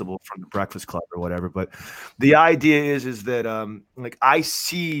principal from the Breakfast Club or whatever. But the idea is that like I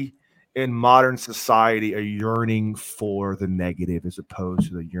see in modern society a yearning for the negative as opposed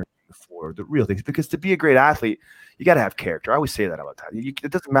to the yearning for the real things. Because to be a great athlete, you got to have character. I always say that all the time.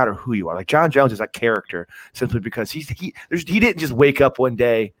 It doesn't matter who you are. Like John Jones is that character simply because he didn't just wake up one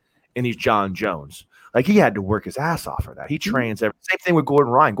day and he's John Jones. Like he had to work his ass off for that. He trains same thing with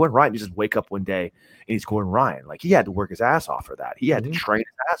Gordon Ryan. Gordon Ryan just wake up one day and he's Gordon Ryan. Like he had to work his ass off for that. He had to train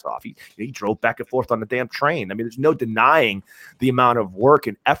his ass off. He drove back and forth on the damn train. I mean, there's no denying the amount of work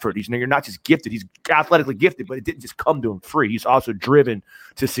and effort. You're not just gifted. He's athletically gifted, but it didn't just come to him free. He's also driven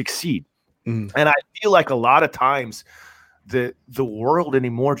to succeed. And I feel like a lot of times the world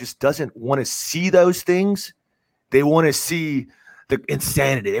anymore just doesn't want to see those things. They want to see the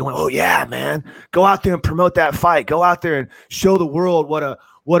insanity. They went, oh yeah, man, go out there and promote that fight. Go out there and show the world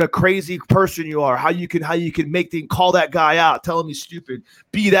what a crazy person you are. How you can call that guy out, tell him he's stupid,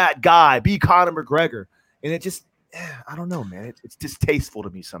 be that guy, be Conor McGregor. And it just, I don't know, man. It's distasteful to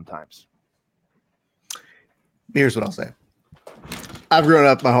me sometimes. Here's what I'll say. I've grown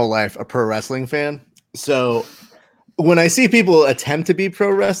up my whole life a pro wrestling fan. So when I see people attempt to be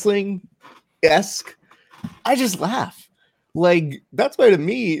pro wrestling-esque, I just laugh. Like, that's why to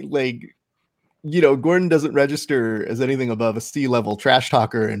me, like, Gordon doesn't register as anything above a C-level trash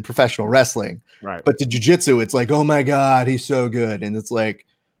talker in professional wrestling. Right. But to jiu-jitsu, it's like, oh my God, he's so good. And it's like,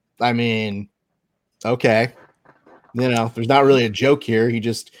 I mean, okay. There's not really a joke here. He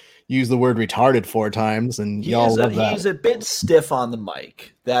just used the word retarded 4 times, and y'all love that. He's a bit stiff on the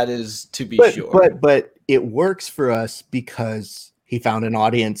mic. That is to be sure. But it works for us because he found an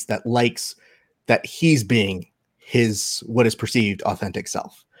audience that likes that he's being what is perceived authentic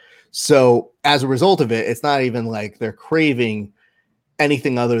self. So as a result of it, it's not even like they're craving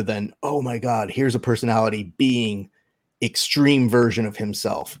anything other than, oh my God, here's a personality being extreme version of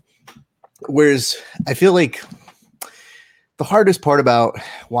himself. Whereas I feel like the hardest part about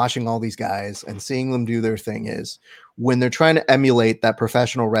watching all these guys and seeing them do their thing is when they're trying to emulate that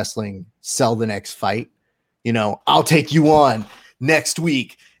professional wrestling, sell the next fight, I'll take you on next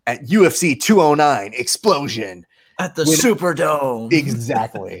week at UFC 209 Explosion. at the Superdome.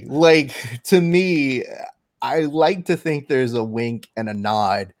 Exactly. Like, to me, I like to think there's a wink and a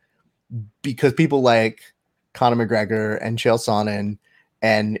nod because people like Conor McGregor and Chael Sonnen,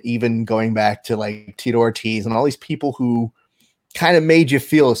 and even going back to like Tito Ortiz and all these people who kind of made you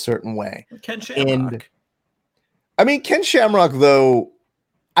feel a certain way. Ken Shamrock. And I mean, Ken Shamrock, though,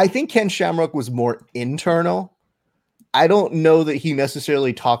 I think Ken Shamrock was more internal. I don't know that he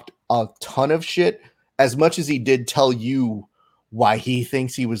necessarily talked a ton of shit as much as he did tell you why he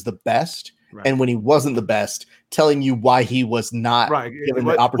thinks he was the best. Right. And when he wasn't the best, telling you why he was not given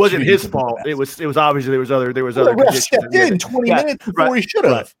the opportunity. It wasn't his fault. It was obviously there was other conditions. Stepped in 20 minutes before he should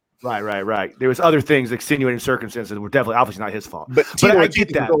have. Right. There was other things, extenuating circumstances that were definitely obviously not his fault. But I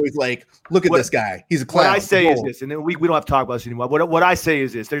get that. Always like, look at this guy. He's a clown. What I say is this, and then we don't have to talk about this anymore. What I say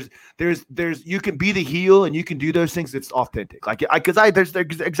is this: there's you can be the heel and you can do those things that's authentic. Like there's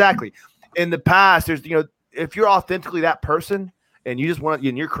exactly in the past. There's if you're authentically that person and you just want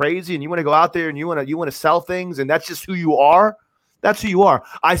and you're crazy and you want to go out there and you want to sell things and that's just who you are. That's who you are.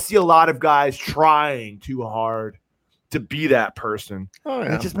 I see a lot of guys trying too hard to be that person. Oh,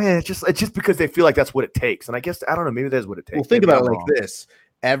 yeah. It's just because they feel like that's what it takes. And I guess, I don't know, maybe that's what it takes. Well, think about it like this.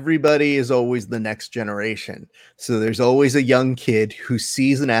 Everybody is always the next generation. So there's always a young kid who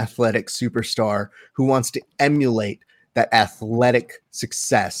sees an athletic superstar who wants to emulate that athletic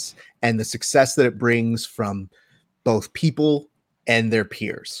success and the success that it brings from both people and their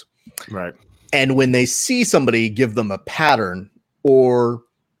peers. Right. And when they see somebody give them a pattern or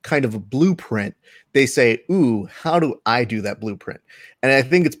kind of a blueprint, they say, ooh, how do I do that blueprint? And I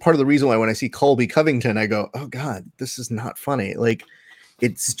think it's part of the reason why when I see Colby Covington, I go, oh God, this is not funny. Like,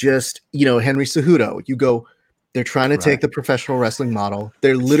 it's just, Henry Cejudo, you go, they're trying to take the professional wrestling model.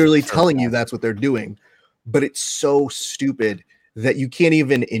 They're literally telling you that's what they're doing, but it's so stupid that you can't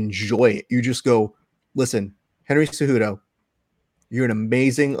even enjoy it. You just go, listen, Henry Cejudo, you're an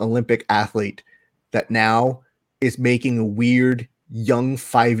amazing Olympic athlete that now is making weird young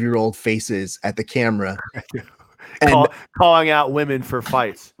 5-year-old faces at the camera and calling out women for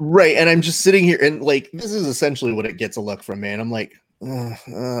fights. Right. And I'm just sitting here and like, this is essentially what it gets a look from me. And I'm like,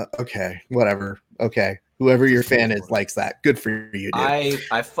 okay, whatever. Okay. Whoever your fan is likes that. Good for you, dude.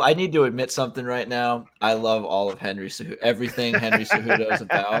 I need to admit something right now. I love all of Henry Cejudo. Everything Henry Cejudo is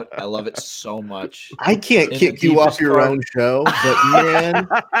about. I love it so much. I can't kick you off your own show, but man,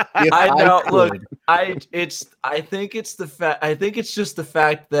 if I know. Look, I think it's just the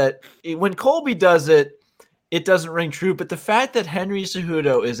fact that when Colby does it, it doesn't ring true. But the fact that Henry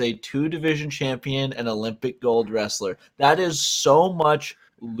Cejudo is a 2-division champion and Olympic gold wrestler, that is so much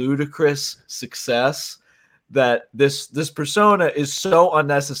ludicrous success that this persona is so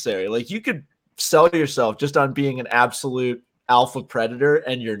unnecessary. Like, you could sell yourself just on being an absolute alpha predator,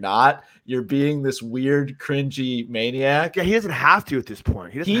 and you're not. You're being this weird, cringy maniac. Yeah, he doesn't have to at this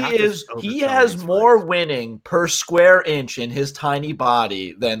point. He has more winning per square inch in his tiny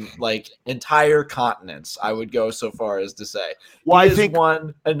body than like entire continents. I would go so far as to say. Well, I think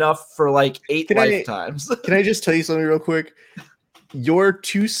won enough for like 8 lifetimes. Can I just tell you something real quick? Your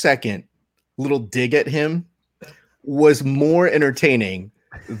 2-second little dig at him was more entertaining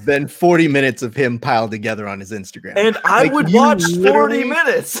than 40 minutes of him piled together on his Instagram. And I would watch 40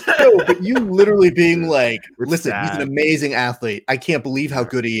 minutes. No, but you literally being like, listen, he's an amazing athlete. I can't believe how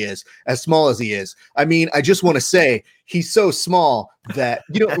good he is, as small as he is. I mean, I just want to say he's so small that,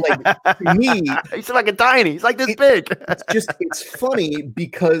 like, to me, he's like a tiny. He's like this big. It's funny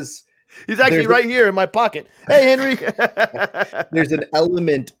because he's actually right here in my pocket. Hey, Henry. There's an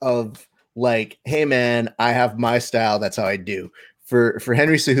element of like, hey man, I have my style. That's how I do. For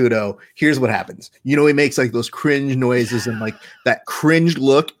Henry Cejudo, here's what happens. He makes like those cringe noises and like that cringe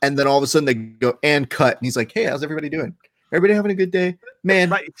look, and then all of a sudden they go and cut, and he's like, "Hey, how's everybody doing? Everybody having a good day, man?"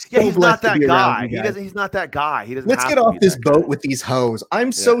 Right. Yeah, he's not that guy. He's not that guy. He doesn't. Let's get off this boat with these hoes.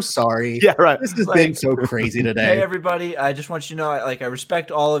 I'm so sorry. Yeah, right. This has been so crazy today. Hey, everybody! I just want you to know, I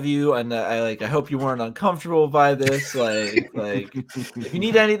respect all of you, and I hope you weren't uncomfortable by this. Like, if you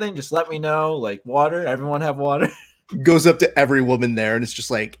need anything, just let me know. Like water. Everyone have water. Goes up to every woman there and it's just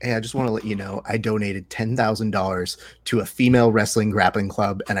like, hey, I just want to let you know I donated $10,000 to a female wrestling grappling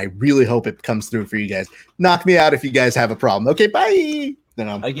club, and I really hope it comes through for you guys. Knock me out if you guys have a problem. Okay, bye. then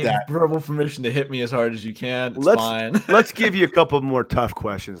I'm I give that. you verbal permission to hit me as hard as you can. It's Let's- fine. Let's give you a couple more tough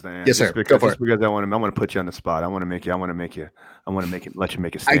questions, then. Yes, sir. Just because, Go for just because I want to put you on the spot. I want to let you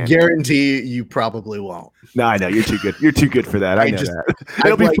make a I stand. guarantee you probably won't. No, I know you're too good. You're too good for that. I know that. I'm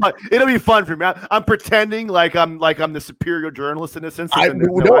It'll be like- fun. It'll be fun for me. I'm pretending like I'm the superior journalist in this instance. I and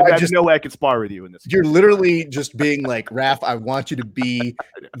there's just- no way I can spar with you in this. You're literally just being like, Raph, I want you to be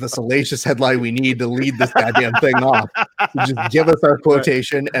the salacious headline we need to lead this goddamn thing off. So just give us our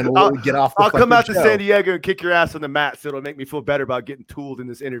quotation and we'll get off the I'll come out to show. San Diego and kick your ass on the mat, so it'll make me feel better about getting tooled in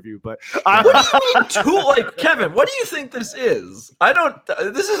this interview. But Like, Kevin, what do you think this is?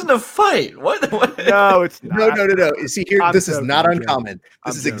 This isn't a fight. What? no, it's not. No. You see, here, I'm this is joking, not I'm uncommon. I'm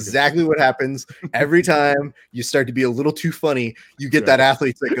This is joking. exactly what happens every time you start to be a little too funny. You get that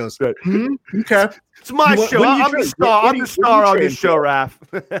athlete that goes, Right. okay. It's my What- show. what do you I'm the train? star. What I'm do the you star on train this show, for? Raph.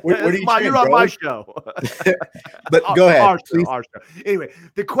 What do you train, You're on bro? my show. But go ahead. Our show, please. our show. Anyway,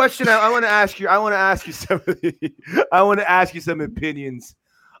 the question I want to ask you. I want to ask you some opinions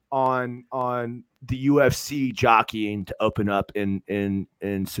on the UFC jockeying to open up in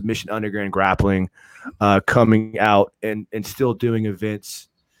submission underground grappling, coming out and still doing events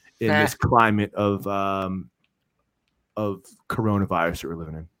in this climate of coronavirus that we're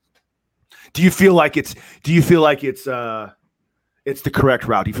living in. Do you feel like it's the correct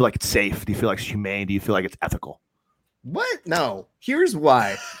route? Do you feel like it's safe? Do you feel like it's humane? Do you feel like it's ethical? What? No. Here's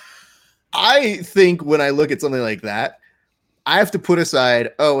why. I think when I look at something like that, I have to put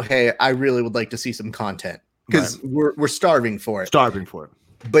aside, oh, hey, I really would like to see some content because we're starving for it. Starving for it.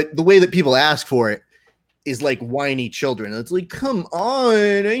 But the way that people ask for it is like whiny children. It's like, come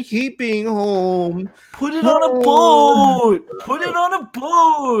on, I hate being home. Put it on a boat. Put it on a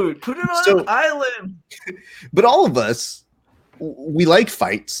boat. Put it on an island. But all of us, we like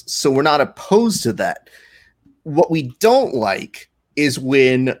fights, so we're not opposed to that. What we don't like is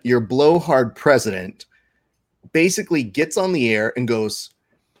when your blowhard president basically gets on the air and goes,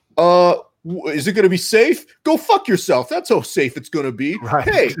 is it going to be safe? Go fuck yourself. That's how safe it's going to be. Right.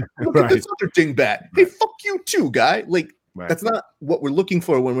 Hey, look at this other dingbat. Hey, fuck you too, guy. Like, Right. that's not what we're looking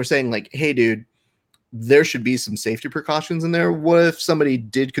for when we're saying, like, hey, dude, there should be some safety precautions in there. What if somebody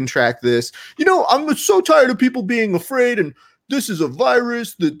did contract this? You know, I'm so tired of people being afraid, and this is a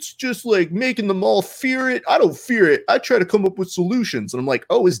virus that's just like making them all fear it. I don't fear it. I try to come up with solutions. And I'm like,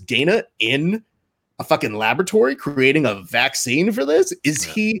 oh, is Dana in a fucking laboratory creating a vaccine for this? Is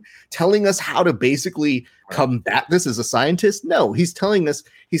he telling us how to basically combat this as a scientist? No, he's telling us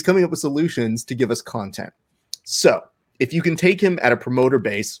he's coming up with solutions to give us content. So if you can take him at a promoter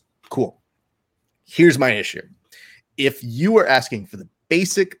base, cool. Here's my issue. If you are asking for the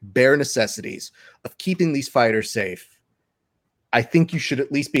basic bare necessities of keeping these fighters safe, I think you should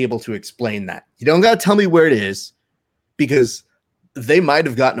at least be able to explain that. You don't got to tell me where it is, because they might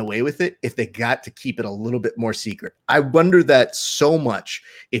have gotten away with it if they got to keep it a little bit more secret. I wonder that so much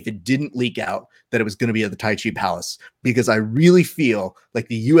if it didn't leak out that it was going to be at the Tai Chi Palace, because I really feel like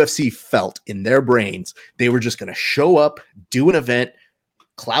the UFC felt in their brains they were just going to show up, do an event,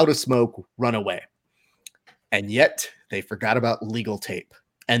 cloud of smoke, run away. And yet they forgot about legal tape.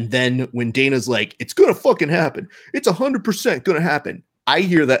 And then when Dana's like, it's going to fucking happen, it's 100% going to happen, I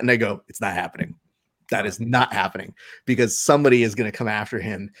hear that and I go, it's not happening. That is not happening, because somebody is going to come after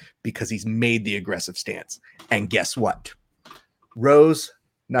him because he's made the aggressive stance. And guess what? Rose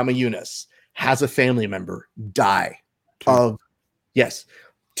Namajunas has a family member die of, yes,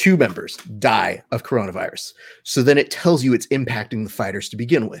 2 members die of coronavirus. So then it tells you it's impacting the fighters to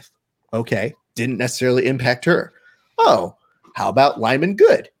begin with. Okay, didn't necessarily impact her. Oh, how about Lyman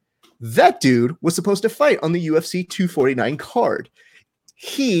Good? That dude was supposed to fight on the UFC 249 card.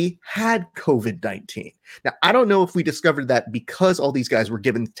 He had COVID-19. Now, I don't know if we discovered that because all these guys were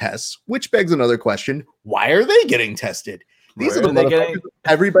given tests, which begs another question. Why are they getting tested? These are the motherfuckers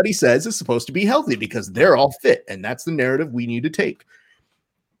everybody says is supposed to be healthy because they're all fit, and that's the narrative we need to take.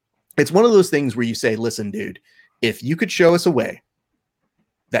 It's one of those things where you say, listen, dude, if you could show us a way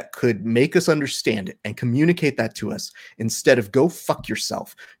that could make us understand it and communicate that to us instead of go fuck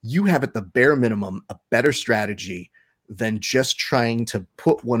yourself, you have at the bare minimum a better strategy than just trying to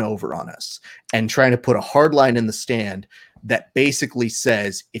put one over on us and trying to put a hard line in the stand that basically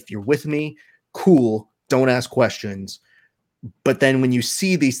says, if you're with me, cool, don't ask questions. But then when you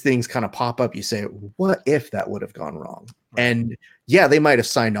see these things kind of pop up, you say, what if that would have gone wrong? Right. And yeah, they might have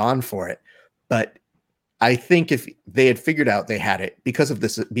signed on for it, but I think if they had figured out they had it because of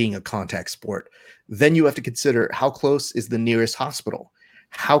this being a contact sport, then you have to consider how close is the nearest hospital?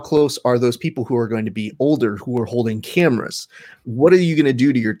 how close are those people who are going to be older, who are holding cameras? What are you going to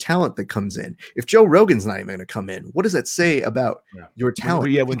do to your talent that comes in? If Joe Rogan's not even going to come in, what does that say about your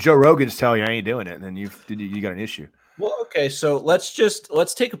talent? When Joe Rogan's telling you I ain't doing it, then you got an issue. Well, okay, so let's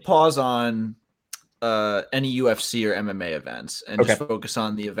take a pause on any UFC or MMA events and just focus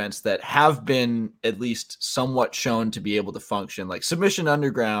on the events that have been at least somewhat shown to be able to function. Like Submission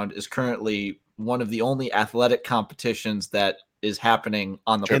Underground is currently one of the only athletic competitions that is happening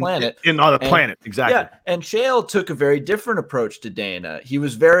on the planet. Planet, exactly. Yeah, and Chael took a very different approach to Dana. He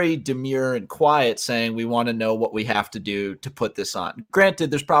was very demure and quiet, saying, we want to know what we have to do to put this on. Granted,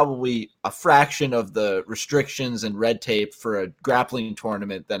 there's probably a fraction of the restrictions and red tape for a grappling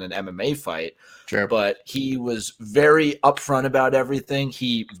tournament than an MMA fight. Sure. But he was very upfront about everything.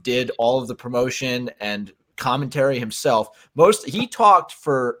 He did all of the promotion and commentary himself. He talked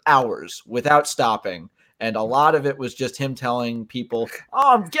for hours without stopping. And a lot of it was just him telling people,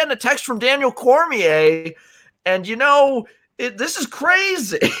 oh, I'm getting a text from Daniel Cormier. And, this is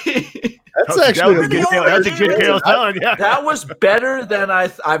crazy. That's actually a good telling. Yeah. That was better than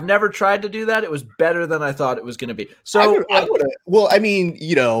I've never tried to do that. It was better than I thought it was going to be. So,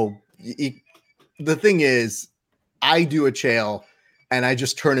 the thing is, I do a Chael and I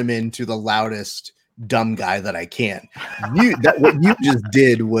just turn him into the loudest dumb guy that I can. What you just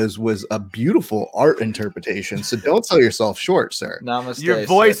did was a beautiful art interpretation. So don't sell yourself short, sir. Namaste, your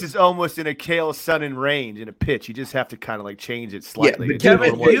voice is almost in a Chael Sonnen range in a pitch. You just have to kind of like change it slightly. Yeah,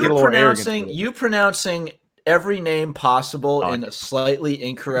 Kevin, you pronouncing every name possible in a slightly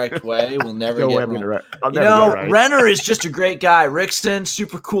incorrect way will never get wrong. Renner is just a great guy. Rickson,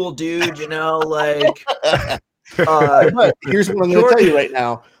 super cool dude. But here's what I'm going to tell you right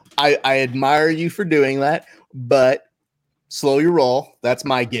now. I admire you for doing that, but slow your roll. That's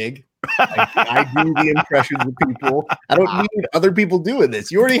my gig. I do the impressions of people. I don't need other people doing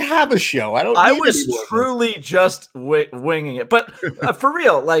this. You already have a show. I was truly just winging it. But for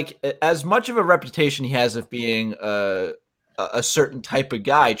real, like as much of a reputation he has of being a certain type of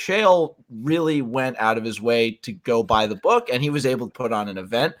guy, Chael really went out of his way to go by the book, and he was able to put on an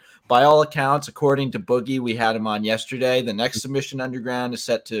event. By all accounts, according to Boogie, we had him on yesterday. The next Submission Underground is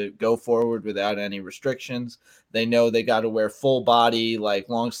set to go forward without any restrictions. They know they got to wear full body, like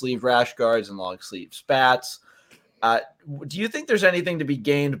long sleeve rash guards and long sleeve spats. Do you think there's anything to be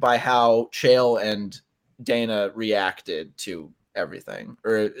gained by how Chael and Dana reacted to everything?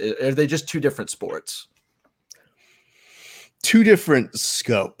 Or are they just two different sports? Two different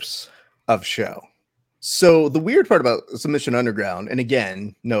scopes of show. So the weird part about Submission Underground, and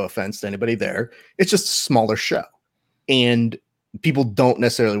again, no offense to anybody there, it's just a smaller show. And people don't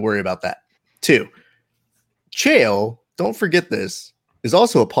necessarily worry about that. 2, Chael, don't forget this, is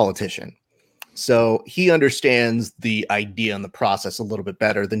also a politician. So he understands the idea and the process a little bit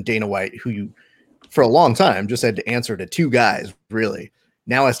better than Dana White, who for a long time just had to answer to 2 guys, really.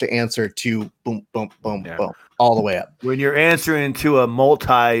 Now has to answer to boom, boom, boom, boom, all the way up. When you're answering to a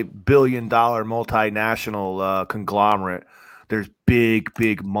multi-billion-dollar, multinational conglomerate, there's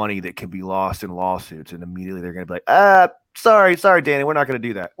big money that can be lost in lawsuits, and immediately they're going to be like, sorry, Danny, we're not going to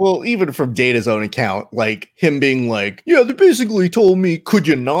do that. Well, even from Dana's own account, like him being like, yeah, they basically told me, could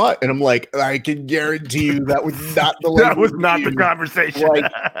you not? And I'm like, I can guarantee you that was not the that was not the conversation.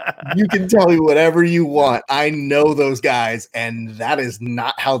 Like, you can tell me whatever you want. I know those guys, and that is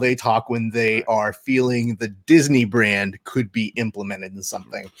not how they talk when they are feeling the Disney brand could be implemented in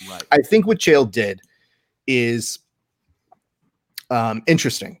something. Right. I think what Chael did is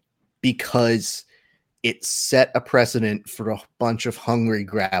interesting because it set a precedent for a bunch of hungry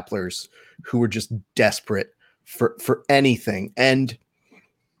grapplers who were just desperate for anything. And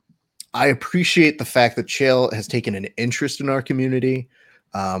I appreciate the fact that Chael has taken an interest in our community.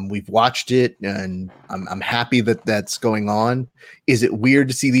 We've watched it, and I'm happy that that's going on. Is it weird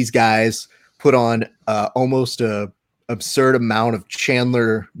to see these guys put on almost a absurd amount of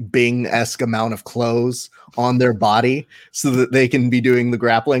Chandler Bing-esque amount of clothes on their body so that they can be doing the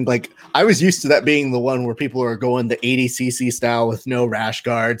grappling? Like, I was used to that being the one where people are going the 80cc style with no rash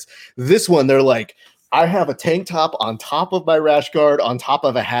guards. This one, they're like, I have a tank top on top of my rash guard on top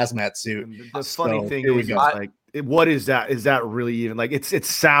of a hazmat suit. The funny thing is, like, what is that? Is that really even like it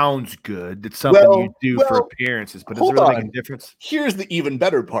sounds good? It's something you do for appearances, but does it really make a difference? Here's the even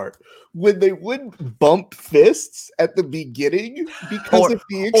better part. When they would bump fists at the beginning because of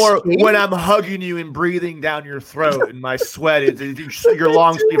the exchange, or when I'm hugging you and breathing down your throat and my sweat is your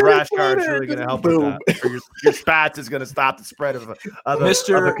long sleeve rash guard is really going to help with that. Or your spats is going to stop the spread of a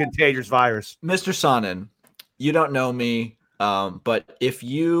contagious virus. Mr. Sonnen, you don't know me, but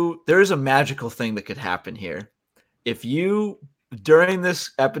there is a magical thing that could happen here. If you during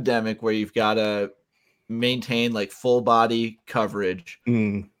this epidemic where you've got to maintain like full body coverage,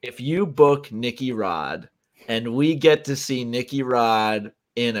 if you book Nicky Rod and we get to see Nicky Rod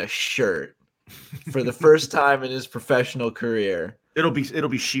in a shirt for the first time in his professional career, it'll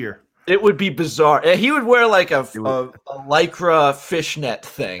be sheer. It would be bizarre. He would wear like a lycra fishnet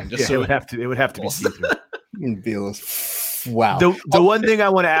thing. Just so it would have to be see-through. Wow. The one thing I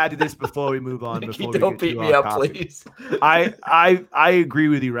want to add to this before we move on, don't beat me up, please. I agree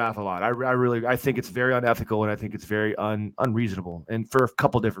with you, Raph, a lot. I think it's very unethical, and I think it's very unreasonable, and for a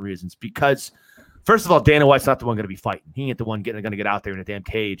couple different reasons. Because first of all, Dana White's not the one going to be fighting. He ain't the one going to get out there in a damn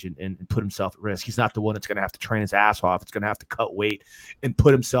cage and put himself at risk. He's not the one that's going to have to train his ass off. It's going to have to cut weight and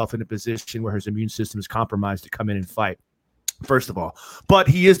put himself in a position where his immune system is compromised to come in and fight. First of all, but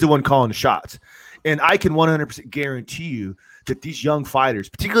he is the one calling the shots. And I can 100% guarantee you that these young fighters,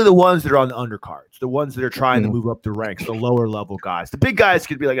 particularly the ones that are on the undercards, the ones that are trying to move up the ranks, the lower level guys, the big guys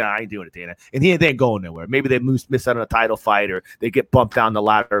could be like, I ain't doing it, Dana. And they ain't going nowhere. Maybe they miss out on a title fight or they get bumped down the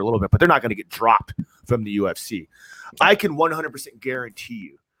ladder a little bit, but they're not going to get dropped from the UFC. I can 100% guarantee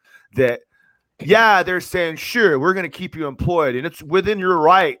you that, yeah, they're saying, sure, we're going to keep you employed. And it's within your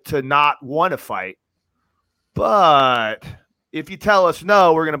right to not want to fight. But if you tell us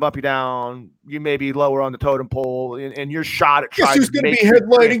no, we're going to bump you down. You may be lower on the totem pole, and you're shot at trying to make. Guess who's going to be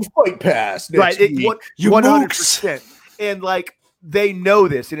headlining Fight Pass next week? You 100%. And like they know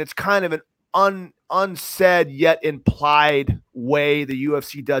this, and it's kind of an unsaid yet implied way the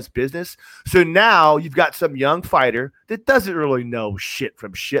UFC does business. So now you've got some young fighter that doesn't really know shit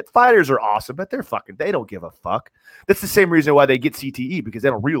from shit. Fighters are awesome, but they don't give a fuck. That's the same reason why they get CTE, because they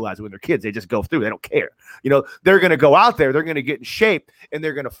don't realize it when they're kids. They just go through. They don't care. They're going to go out there. They're going to get in shape, and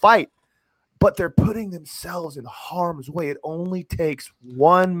they're going to fight. But they're putting themselves in harm's way. It only takes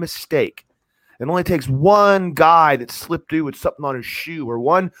one mistake. It only takes one guy that slipped through with something on his shoe or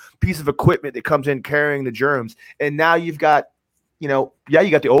one piece of equipment that comes in carrying the germs. And now you've got, you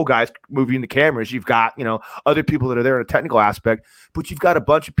got the old guys moving the cameras. You've got, other people that are there in a technical aspect, but you've got a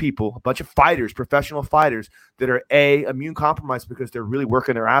bunch of people, a bunch of fighters, professional fighters that are A, immune compromised because they're really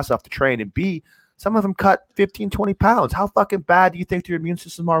working their ass off to train, and B, some of them cut 15, 20 pounds. How fucking bad do you think their immune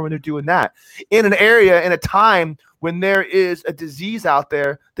system are when they're doing that? In an area, in a time when there is a disease out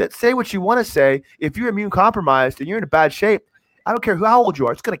there that, say what you want to say, if you're immune compromised and you're in a bad shape, I don't care how old you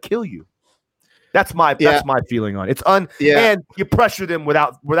are, it's going to kill you. That's my feeling on it. And you pressure them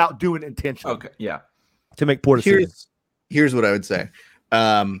without doing it intentionally. Okay, yeah. To make poor decisions. Here's what I would say.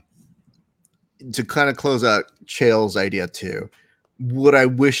 To kind of close out Chael's idea too, would I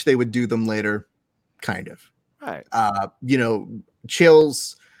wish they would do them later? Kind of. Right.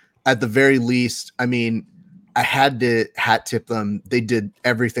 Chael's at the very least, I mean, I had to hat tip them. They did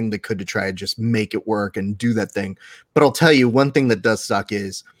everything they could to try and just make it work and do that thing. But I'll tell you, one thing that does suck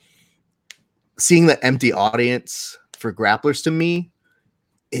is seeing the empty audience for grapplers. To me,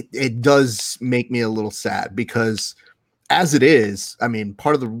 it does make me a little sad, because as it is, I mean,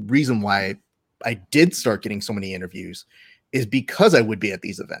 part of the reason why I did start getting so many interviews is because I would be at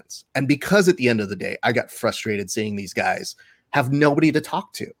these events. And because at the end of the day, I got frustrated seeing these guys have nobody to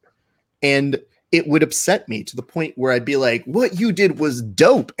talk to. And it would upset me to the point where I'd be like, what you did was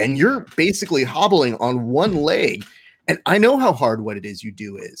dope. And you're basically hobbling on one leg. And I know how hard what it is you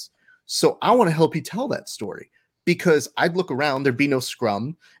do is. So I want to help you tell that story, because I'd look around, there'd be no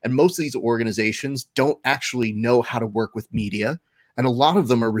scrum. And most of these organizations don't actually know how to work with media. And a lot of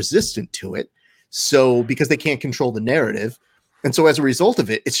them are resistant to it. So because they can't control the narrative. And so as a result of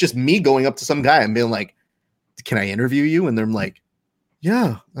it, it's just me going up to some guy and being like, can I interview you? And they're like,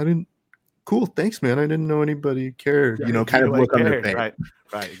 yeah, cool. Thanks, man. I didn't know anybody cared, kind of look on their face. Right,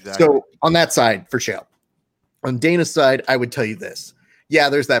 exactly. So on that side, for Chael. On Dana's side, I would tell you this. Yeah,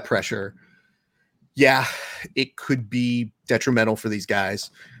 there's that pressure. Yeah, it could be detrimental for these guys.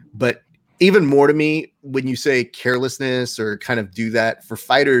 But even more to me, when you say carelessness or kind of do that for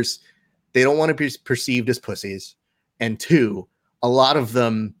fighters, they don't want to be perceived as pussies. And two, a lot of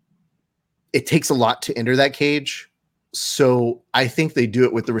them, it takes a lot to enter that cage. So I think they do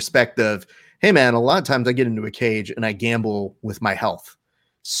it with the respect of, hey, man, a lot of times I get into a cage and I gamble with my health.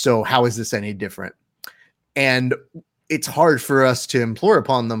 So how is this any different? And it's hard for us to implore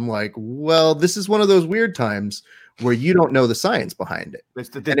upon them like, well, this is one of those weird times where you don't know the science behind it.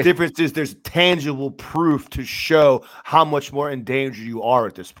 The difference is there's tangible proof to show how much more in danger you are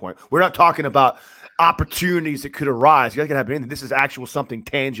at this point. We're not talking about opportunities that could arise. You guys can have anything. This is actual something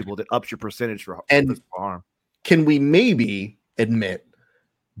tangible that ups your percentage for harm. Can we maybe admit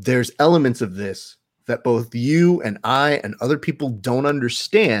there's elements of this that both you and I and other people don't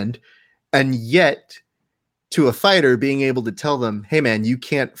understand, and yet to a fighter, being able to tell them, hey man, you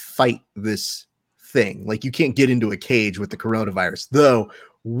can't fight this thing. Like you can't get into a cage with the coronavirus, though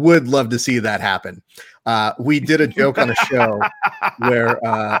would love to see that happen. We did a joke on a show where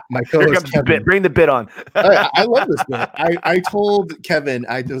my co-host Kevin, bring the bit on. I love this bit. I told Kevin,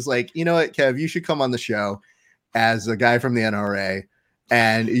 I was like, you know what, Kev, you should come on the show as a guy from the NRA,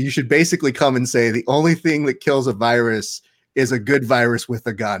 and you should basically come and say the only thing that kills a virus is a good virus with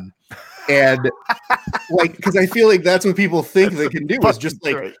a gun. And like, because I feel like that's what people think they can do is just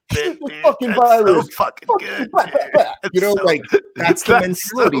like fucking virus, so fucking good. You know, like that's the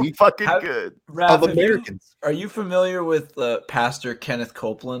mentality so fucking good of Americans. Are you familiar with Pastor Kenneth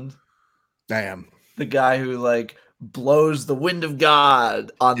Copeland? I am. The guy who like blows the wind of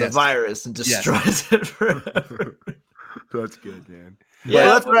God on the virus and destroys it forever. That's good, man.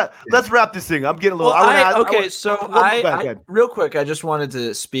 Yeah, let's wrap this thing. I'm getting a little. Real quick, I just wanted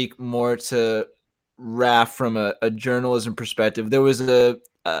to speak more to Raph from a journalism perspective. There was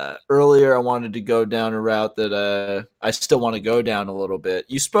earlier I wanted to go down a route that I still want to go down a little bit.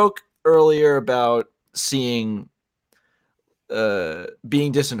 You spoke earlier about seeing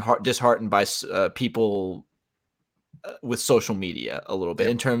being disheartened by people with social media a little bit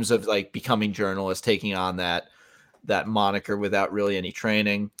in terms of like becoming journalists, taking on that moniker without really any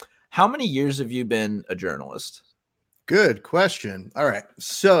training. How many years have you been a journalist? Good question. All right.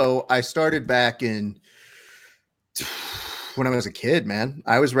 So I started back when I was a kid, man.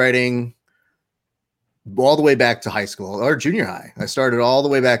 I was writing all the way back to high school or junior high. I started all the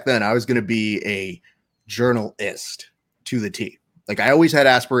way back then. I was going to be a journalist to the T. Like I always had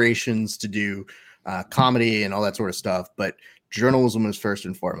aspirations to do comedy and all that sort of stuff, but journalism was first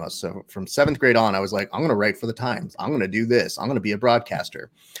and foremost. So from 7th grade on, I was like, I'm going to write for the Times. I'm going to do this. I'm going to be a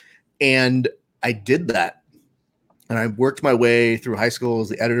broadcaster. And I did that. And I worked my way through high school as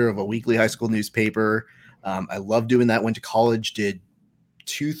the editor of a weekly high school newspaper. I loved doing that. Went to college, did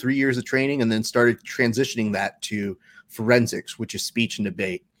 2-3 years of training, and then started transitioning that to forensics, which is speech and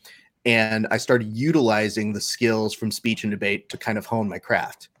debate. And I started utilizing the skills from speech and debate to kind of hone my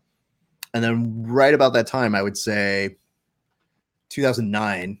craft. And then right about that time, I would say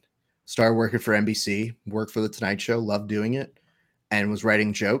 2009, started working for NBC, worked for The Tonight Show, loved doing it, and was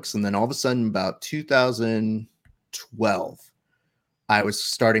writing jokes. And then all of a sudden, about 2012, I was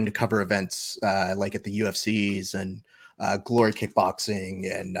starting to cover events like at the UFCs and Glory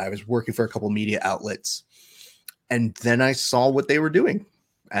Kickboxing, and I was working for a couple media outlets. And then I saw what they were doing,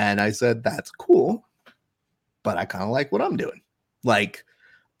 and I said, that's cool, but I kind of like what I'm doing. Like,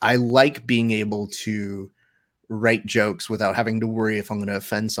 I like being able to write jokes without having to worry if I'm going to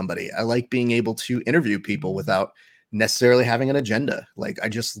offend somebody. I like being able to interview people without necessarily having an agenda. Like, I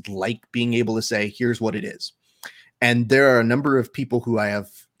just like being able to say, here's what it is. And there are a number of people who I have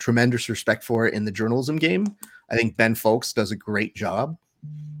tremendous respect for in the journalism game. I think Ben Folks does a great job.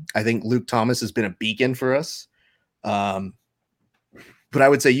 I think Luke Thomas has been a beacon for us. But I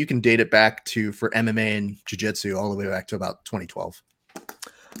would say you can date it back to, for MMA and jiu-jitsu, all the way back to about 2012.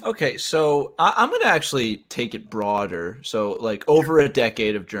 Okay, so I'm going to actually take it broader. So like over a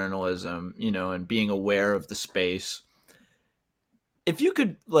decade of journalism, you know, and being aware of the space. If you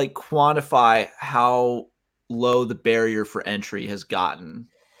could like quantify how low the barrier for entry has gotten,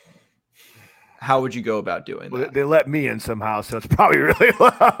 how would you go about doing that? They let me in somehow, so it's probably really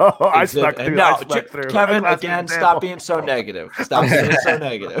low. I snuck through. Kevin, again, stop being so negative. Stop being so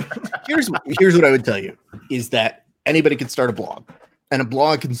negative. Here's what I would tell you is that anybody can start a blog. And a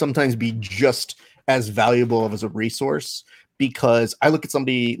blog can sometimes be just as valuable as a resource, because I look at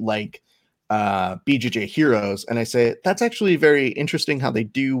somebody like BJJ Heroes and I say, that's actually very interesting how they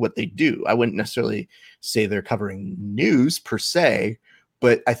do what they do. I wouldn't necessarily say they're covering news per se,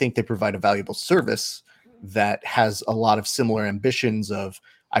 but I think they provide a valuable service that has a lot of similar ambitions of,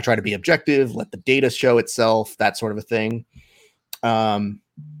 I try to be objective, let the data show itself, that sort of a thing.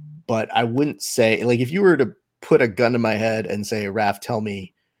 But I wouldn't say, like, if you were to put a gun to my head and say, Raph, tell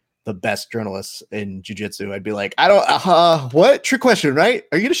me the best journalists in jiu-jitsu, I'd be like, I don't, what? Trick question, right?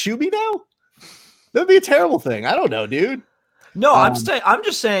 Are you going to shoot me now? That'd be a terrible thing. I don't know, dude. No, I'm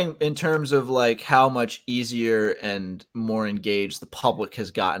just saying in terms of like how much easier and more engaged the public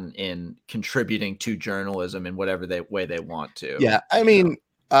has gotten in contributing to journalism in whatever way they want to. Yeah. I mean,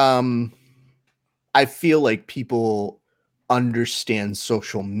 I feel like people understand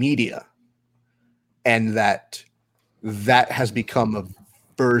social media, and that has become a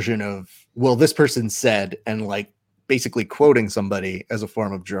version of, well, this person said, and like basically quoting somebody as a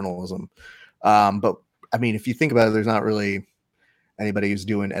form of journalism. But I mean, if you think about it, there's not really anybody who's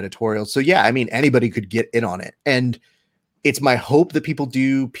doing editorials. So yeah, I mean, anybody could get in on it. And it's my hope that people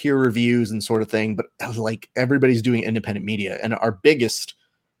do peer reviews and sort of thing, but like everybody's doing independent media, and our biggest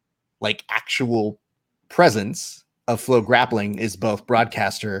like actual presence of Flow Grappling is both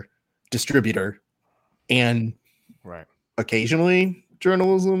broadcaster, distributor, and occasionally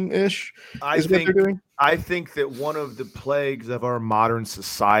journalism-ish is what they're doing. I think that one of the plagues of our modern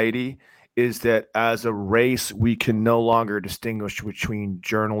society is that as a race, we can no longer distinguish between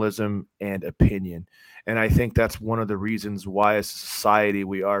journalism and opinion. And I think that's one of the reasons why as a society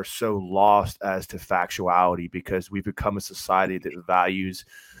we are so lost as to factuality, because we've become a society that values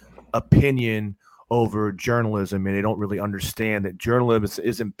opinion over journalism, and they don't really understand that journalism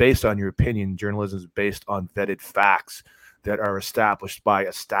isn't based on your opinion. Journalism is based on vetted facts that are established by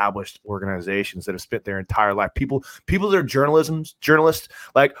established organizations that have spent their entire life. People that are journalists,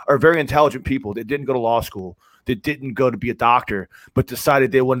 like, are very intelligent people that didn't go to law school, that didn't go to be a doctor, but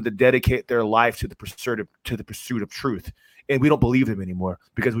decided they wanted to dedicate their life to the pursuit of truth. And we don't believe them anymore,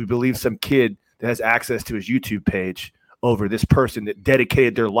 because we believe some kid that has access to his YouTube page over this person that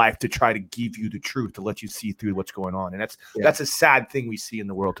dedicated their life to try to give you the truth, to let you see through what's going on. And that's a sad thing we see in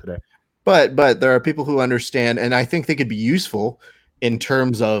the world today. But there are people who understand, and I think they could be useful in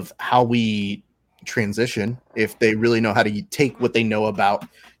terms of how we transition, if they really know how to take what they know about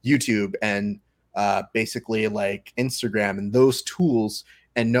YouTube and basically like Instagram and those tools,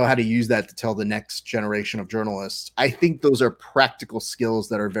 and know how to use that to tell the next generation of journalists. I think those are practical skills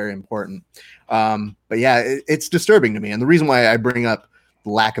that are very important. But yeah, it's disturbing to me. And the reason why I bring up the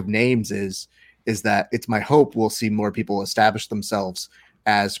lack of names is that it's my hope we'll see more people establish themselves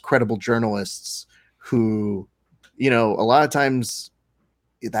as credible journalists who, a lot of times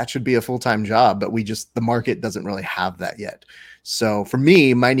that should be a full-time job, but the market doesn't really have that yet. So for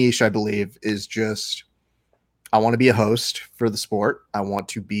me, my niche, I believe, is just, I want to be a host for the sport. I want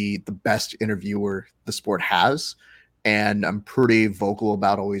to be the best interviewer the sport has. And I'm pretty vocal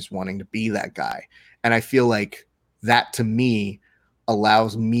about always wanting to be that guy. And I feel like that, to me,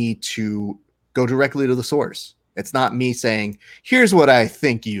 allows me to go directly to the source. It's not me saying, here's what I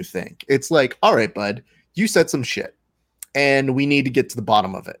think you think. It's like, all right, bud, you said some shit and we need to get to the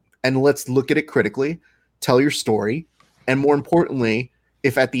bottom of it. And let's look at it critically, tell your story. And more importantly,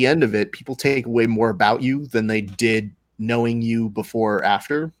 if at the end of it, people take away more about you than they did knowing you before or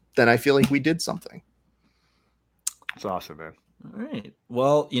after, then I feel like we did something. It's awesome, man. All right.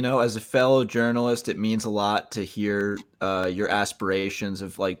 Well, as a fellow journalist, it means a lot to hear your aspirations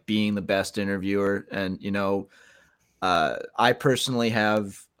of like being the best interviewer. And, I personally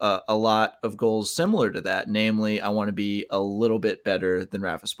have a lot of goals similar to that. Namely, I want to be a little bit better than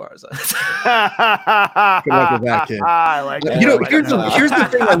Rafa Esparza. Good luck with that, kid. I like that. Here's the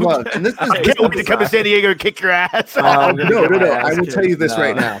thing I love. And this is, I can't wait to come to San Diego and kick your ass. No. I will tell you this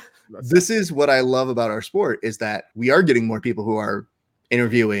right now. This is what I love about our sport, is that we are getting more people who are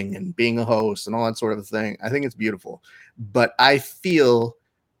interviewing and being a host and all that sort of thing. I think it's beautiful. But I feel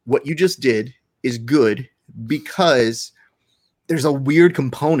what you just did is good, because there's a weird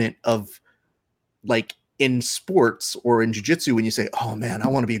component of, like, in sports or in jiu-jitsu, when you say, oh man, I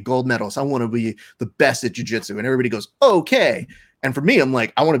want to be a gold medalist, I want to be the best at jiu-jitsu, and everybody goes, okay. And for me, I'm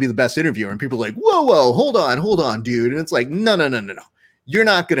like, I want to be the best interviewer. And people are like, whoa, hold on, dude. And it's like, no. You're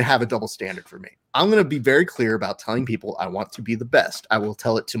not going to have a double standard for me. I'm going to be very clear about telling people I want to be the best. I will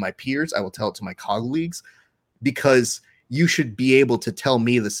tell it to my peers. I will tell it to my colleagues, because you should be able to tell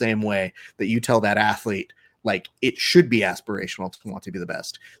me the same way that you tell that athlete, like, it should be aspirational to want to be the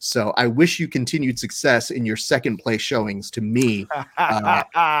best. So I wish you continued success in your second place showings to me. But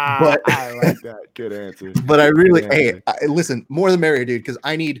I like that. Good answer. But I really, listen, more the merrier, dude, because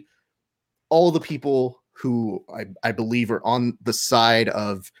I need all the people who I believe are on the side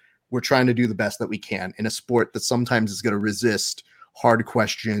of, we're trying to do the best that we can in a sport that sometimes is going to resist hard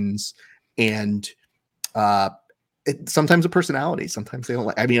questions and sometimes a personality. Sometimes they don't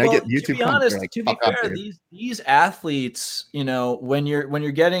like. I mean, I get YouTube. To be honest, like, to be fair, these athletes, when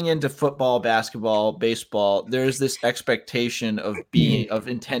you're getting into football, basketball, baseball, there's this expectation of of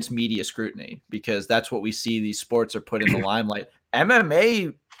intense media scrutiny, because that's what we see these sports are put in the limelight.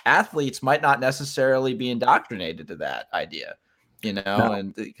 MMA athletes might not necessarily be indoctrinated to that idea, no.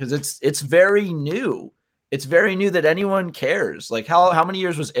 And because it's very new. It's very new that anyone cares. Like, how many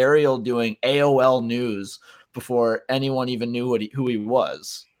years was Ariel doing AOL News before anyone even knew who he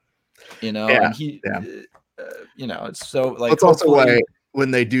was? And he, it's so like. It's also why when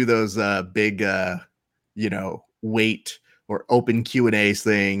they do those big, weight or open Q&As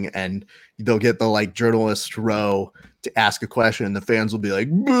thing, and they'll get the like journalist row to ask a question, and the fans will be like,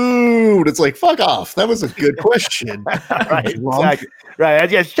 "Boo!" And it's like, "Fuck off! That was a good question." Right, exactly.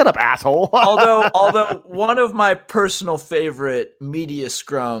 Right. Yeah, shut up, asshole. although one of my personal favorite media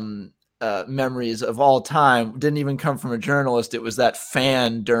scrum memories of all time didn't even come from a journalist. It was that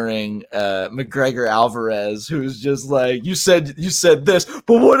fan during McGregor Alvarez who's just like, you said this,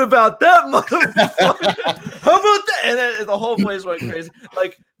 but what about that motherfucker? How about that? And then the whole place went crazy.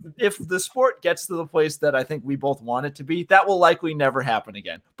 Like, if the sport gets to the place that I think we both want it to be, that will likely never happen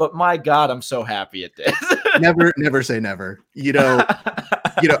again. But my God, I'm so happy it did. Never say never. Now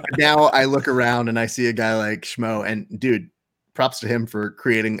I look around and I see a guy like Schmo, and dude, props to him for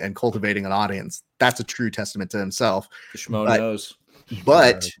creating and cultivating an audience. That's a true testament to himself. Schmo knows.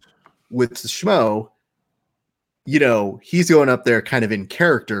 But with Schmo, he's going up there kind of in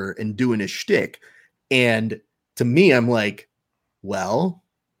character and doing his shtick. And to me, I'm like, well,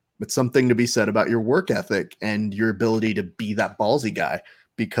 it's something to be said about your work ethic and your ability to be that ballsy guy.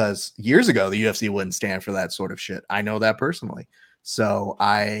 Because years ago, the UFC wouldn't stand for that sort of shit. I know that personally. So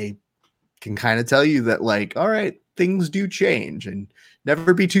I can kind of tell you that, like, all right, things do change, and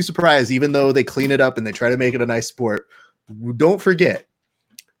never be too surprised, even though they clean it up and they try to make it a nice sport. Don't forget,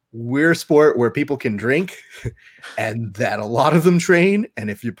 we're a sport where people can drink and that a lot of them train. And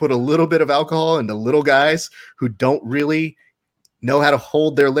if you put a little bit of alcohol into little guys who don't really know how to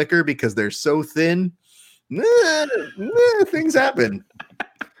hold their liquor because they're so thin, things happen.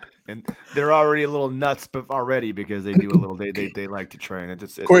 And they're already a little nuts, but already because they do a little, they like to train.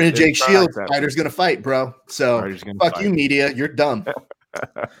 According to Jake Shields, fighter's gonna fight, bro. So fuck you, media. You're dumb.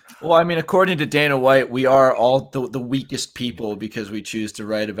 Well, I mean, according to Dana White, we are all the weakest people because we choose to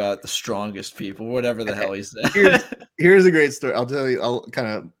write about the strongest people, whatever the hell he said. Here's a great story. I'll tell you. I'll kind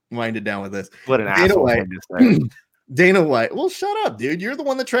of wind it down with this. What an asshole! Dana White. Well, shut up, dude. You're the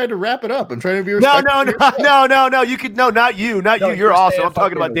one that tried to wrap it up. I'm trying to be respectful. No. You could not you. You're awesome. I'm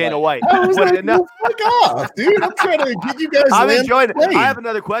talking about Dana White. I was like, no, fuck off, dude. I'm trying to get you guys. I'm enjoying it. I have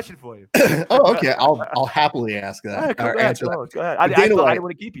another question for you. Oh, okay. I'll happily ask that. Go ahead. I didn't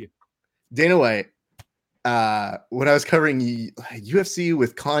want to keep you. Dana White. When I was covering UFC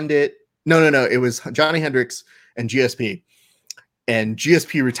with Condit, no. It was Johnny Hendricks and GSP, and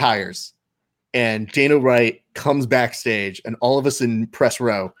GSP retires. And Dana White comes backstage, and all of us in press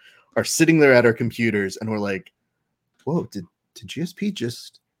row are sitting there at our computers, and we're like, whoa, did GSP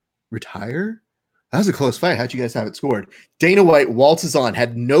just retire? That was a close fight. How'd you guys have it scored? Dana White waltzes on,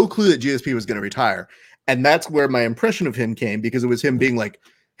 had no clue that GSP was going to retire. And that's where my impression of him came, because it was him being like,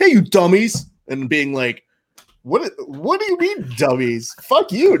 hey, you dummies, and being like, what do you mean, dummies?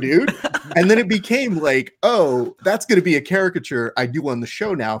 Fuck you, dude. And then it became like, oh, that's going to be a caricature I do on the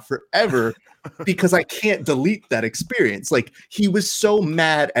show now forever, because I can't delete that experience. Like, he was so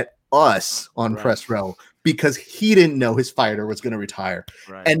mad at us on press row because he didn't know his fighter was going to retire.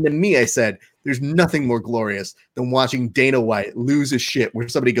 Right. And to me, I said, there's nothing more glorious than watching Dana White lose his shit where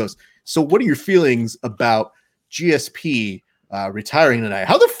somebody goes, so what are your feelings about GSP retiring tonight?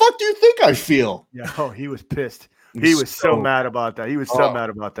 How the fuck do you think I feel? Yeah, he was pissed. He was so mad about that. He was so mad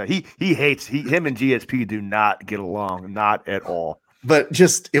about that. He hates him and GSP do not get along, not at all. But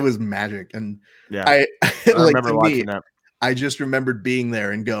just, it was magic. And yeah, I remember watching that. I just remembered being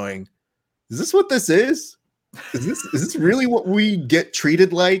there and going, is this what this is? Is this really what we get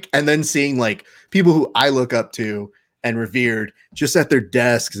treated like? And then seeing like people who I look up to and revered just at their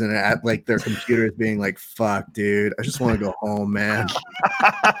desks and at like their computers being like, fuck, dude, I just want to go home, man.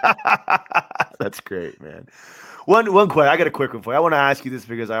 That's great, man. One question. I got a quick one for you. I want to ask you this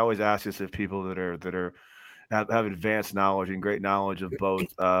because I always ask this of people that have advanced knowledge and great knowledge of both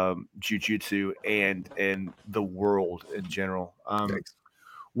jiu-jitsu and the world in general.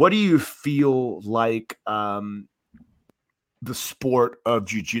 What do you feel like the sport of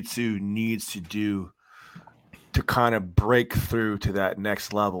jiu-jitsu needs to do to kind of break through to that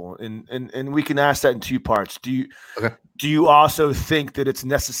next level? And we can ask that in two parts. Do you also think that it's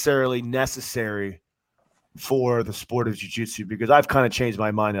necessary for the sport of jiu-jitsu? Because I've kind of changed my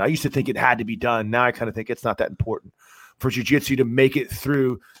mind. I used to think it had to be done. Now I kind of think it's not that important for jiu-jitsu to make it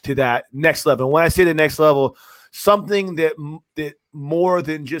through to that next level. And when I say the next level, something that more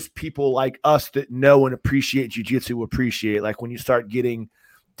than just people like us that know and appreciate jiu-jitsu appreciate. Like when you start getting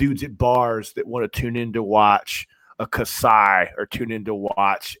dudes at bars that want to tune in to watch a Kasai or tune in to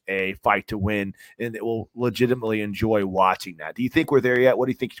watch a Fight to Win, and it will legitimately enjoy watching that. Do you think we're there yet? What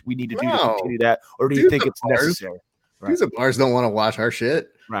do you think we need to do to continue that? Or do you think it's necessary? Dudes at bars don't want to watch our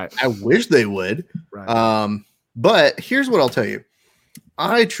shit. Right. I wish they would. Right. But here's what I'll tell you.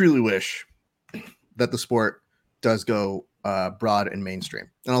 I truly wish that the sport does go broad and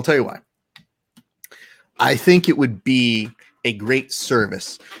mainstream. And I'll tell you why. I think it would be a great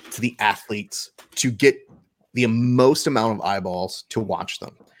service to the athletes to get the most amount of eyeballs to watch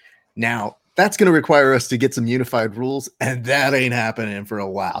them. Now, that's going to require us to get some unified rules, and that ain't happening for a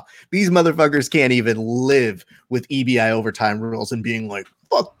while. These motherfuckers can't even live with EBI overtime rules and being like,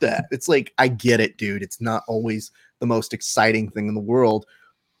 fuck that. It's like, I get it, dude. It's not always the most exciting thing in the world.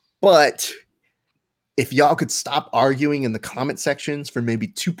 But if y'all could stop arguing in the comment sections for maybe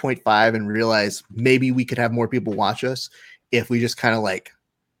 2.5 and realize maybe we could have more people watch us if we just kind of like,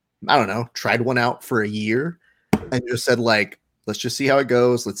 I don't know, tried one out for a year and just said like, let's just see how it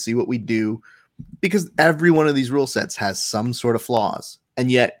goes. Let's see what we do. Because every one of these rule sets has some sort of flaws.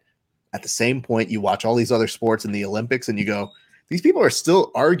 And yet, at the same point, you watch all these other sports in the Olympics and you go, these people are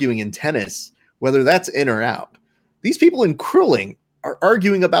still arguing in tennis, whether that's in or out. These people in curling are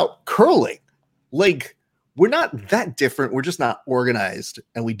arguing about curling. Like, we're not that different. We're just not organized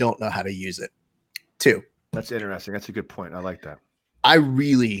and we don't know how to use it. Too. That's interesting. That's a good point. I like that. I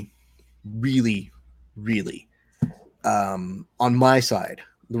really, really, really, on my side,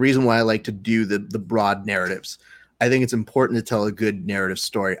 the reason why I like to do the broad narratives, I think it's important to tell a good narrative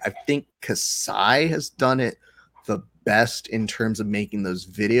story. I think Kasai has done it the best in terms of making those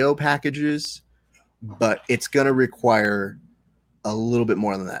video packages, but it's going to require a little bit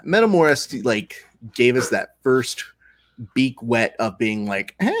more than that. Metamorph like gave us that first beak wet of being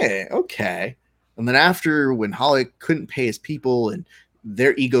like, hey, okay. And then after, when Hollick couldn't pay his people and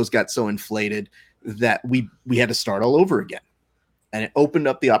their egos got so inflated that we had to start all over again. And it opened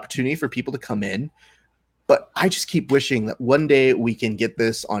up the opportunity for people to come in. But I just keep wishing that one day we can get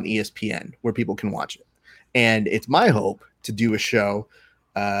this on ESPN where people can watch it. And it's my hope to do a show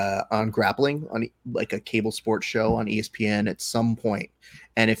on grappling, on like a cable sports show on ESPN at some point.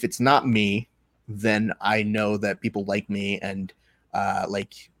 And if it's not me, then I know that people like me and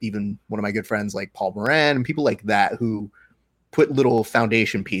like even one of my good friends like Paul Moran and people like that who put little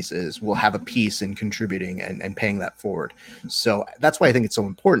foundation pieces will have a piece in contributing and paying that forward. So that's why I think it's so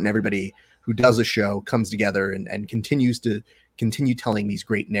important. Everybody who does a show comes together and continues to continue telling these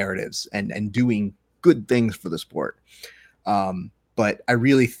great narratives and doing good things for the sport. But I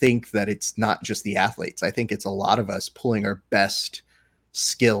really think that it's not just the athletes. I think it's a lot of us pulling our best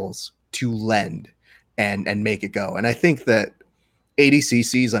skills to lend and make it go. And I think that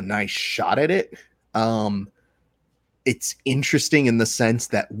ADCC is a nice shot at it. It's interesting in the sense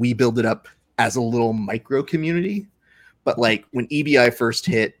that we build it up as a little micro community. But like when EBI first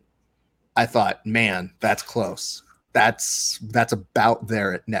hit, I thought, man, that's close. That's about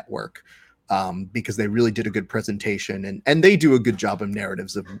there at Network. Because they really did a good presentation and they do a good job of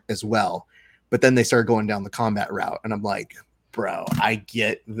narratives as well. But then they started going down the combat route. And I'm like, bro, I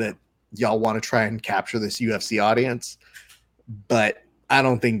get that y'all want to try and capture this UFC audience, but I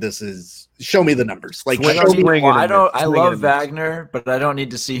don't think this is show me the numbers. Like, I love Wagner, but I don't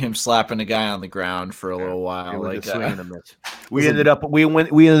need to see him slapping a guy on the ground for a little while. Like we ended up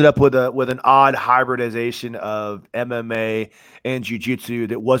with an odd hybridization of MMA and jiu-jitsu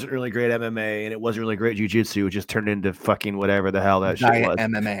that wasn't really great MMA and it wasn't really great jiu-jitsu. It just turned into fucking whatever the hell that shit was.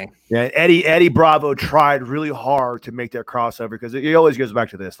 MMA. Yeah, Eddie Bravo tried really hard to make that crossover because it always goes back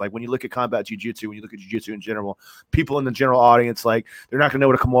to this. Like when you look at combat jiu-jitsu, when you look at jiu-jitsu in general, people in the general audience, like they're not gonna know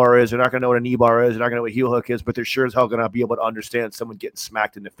what a Kimura is, they're not gonna know what a knee bar is, they're not gonna know what heel hook is, but they're sure as hell gonna be able to understand someone getting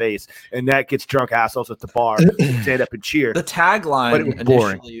smacked in the face, and that gets drunk assholes at the bar stand up and cheer. The tagline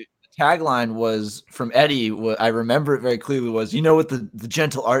initially. Tagline was from Eddie. I remember it very clearly. Was, you know what the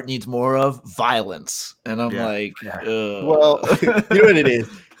gentle art needs more of? Violence. And I'm like, well, you know what it is?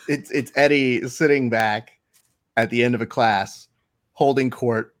 It's Eddie sitting back at the end of a class, holding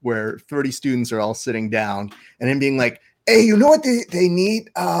court where 30 students are all sitting down, and him being like, hey, you know what they need?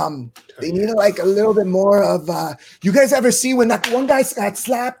 They need like a little bit more of. You guys ever see when that one guy got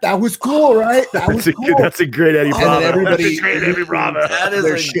slapped? That was cool, right? That's a great Eddie Bravo. And everybody, that's a great Eddie Bravo. That is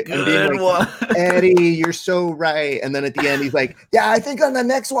a good one. Eddie, you're so right. And then at the end, he's like, "Yeah, I think on the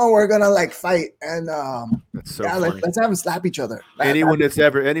next one we're gonna like fight and that's so let's have them slap each other." Anyone that's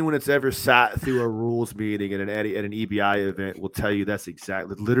ever sat through a rules meeting at an EBI event will tell you that's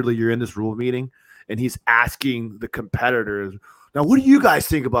exactly. Literally, you're in this rule meeting. And he's asking the competitors, now, what do you guys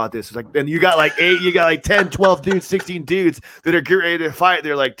think about this? It's like, and you got like 10, 12 dudes, 16 dudes that are getting ready to fight.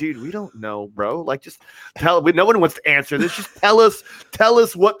 They're like, dude, we don't know, bro. Like, just tell. No one wants to answer this. Just tell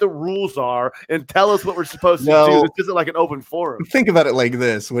us what the rules are and tell us what we're supposed to do. This isn't like an open forum. Think about it like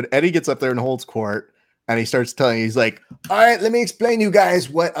this. When Eddie gets up there and holds court and he starts telling you, he's like, all right, let me explain to you guys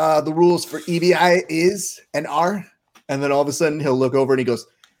what the rules for EBI is and are. And then all of a sudden he'll look over and he goes,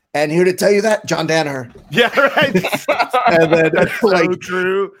 And here to tell you that, John Danaher. Yeah, right. And then That's like so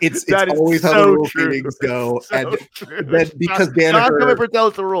true. it's That is always how the so rule true. meetings go. So And true. then because John Danaher Cumberbatch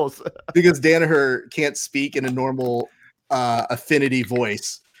tells the rules. because Danaher can't speak in a normal affinity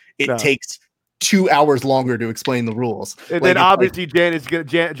voice, it No. takes 2 hours longer to explain the rules. And Like, then it's obviously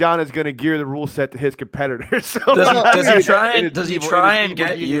John is going to gear the rule set to his competitors. So Does he try in and his evil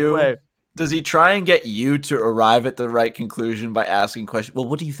get genius you? way. Does he try and get you to arrive at the right conclusion by asking questions? Well,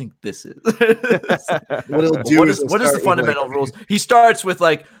 what do you think this is? What he'll do what is is the fundamental rules? He starts with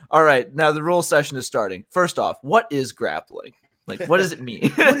like, all right, now the rule session is starting. First off, what is grappling? Like, what does it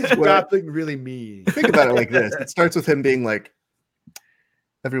mean? What does Well, grappling really mean? think about it like this. It starts with him being like,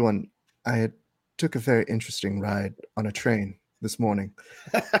 everyone, I took a very interesting ride on a train this morning.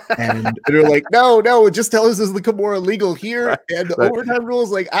 And they're like, no, just tell us is the Kimura legal here? And the overtime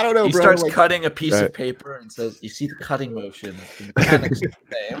rules, like, I don't know, He bro. starts Like, cutting a piece Right. of paper and says, "You see the cutting motion? The mechanics are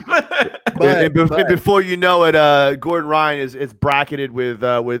the same." but Before you know it, Gordon Ryan is bracketed with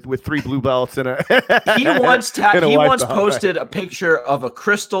 3 blue belts and a. He once And a he white once belt, posted a picture of a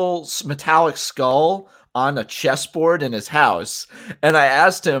crystal metallic skull on a chessboard in his house, and I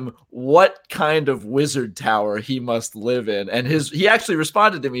asked him what kind of wizard tower he must live in, and he actually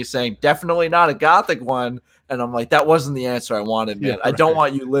responded to me saying, "Definitely not a gothic one." And I'm like, that wasn't the answer I wanted, man. Yeah, I don't right.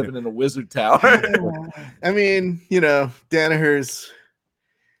 want you living in a wizard tower. I mean, Danaher's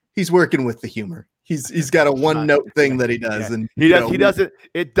he's working with the humor. He's got a one note thing that he does, Yeah. and He doesn't.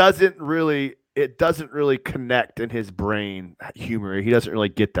 It doesn't really connect in his brain. Humor. He doesn't really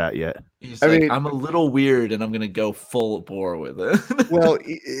get that yet. He's I like, mean- I'm a little weird, and I'm gonna go full bore with it. Well,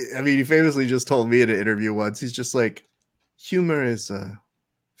 he famously just told me in an interview once. He's just like, humor is a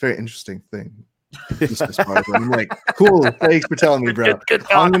very interesting thing. Mr. Sparkle. I'm like, cool. Thanks for telling me, bro. Good I'm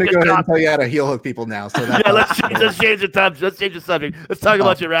talk, gonna good go ahead talk. and tell you how to heel hook people now. So that's Yeah, let's change the topic. Let's change the subject. Let's talk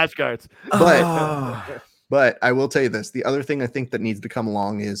about your rash guards. But I will tell you this: the other thing I think that needs to come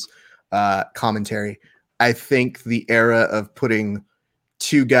along is commentary. I think the era of putting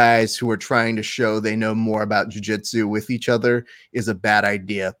 2 guys who are trying to show they know more about jiu-jitsu with each other is a bad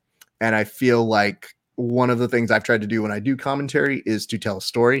idea. And I feel like one of the things I've tried to do when I do commentary is to tell a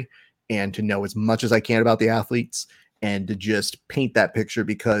story and to know as much as I can about the athletes and to just paint that picture,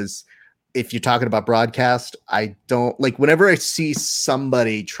 because if you're talking about broadcast, I don't like whenever I see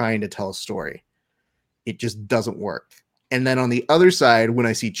somebody trying to tell a story, it just doesn't work. And then on the other side, when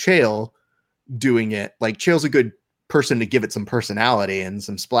I see Chael doing it, like Chael's a good person to give it some personality and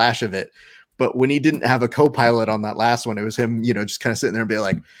some splash of it. But when he didn't have a co-pilot on that last one, it was him, just kind of sitting there and be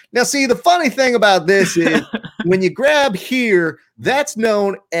like, now see, the funny thing about this is when you grab here, that's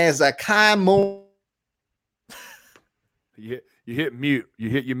known as a kaimo. You hit mute.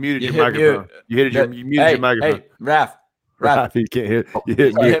 You muted You your hit microphone. mute. You muted your microphone. Hey, Raph, You can't hit. You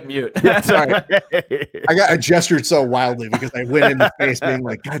hit you mute. hit mute. Yeah, Sorry. I gestured so wildly because I went in the face being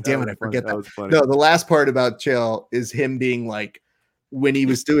like, God damn it, I forget that. was funny. No, the last part about Chael is him being like, when he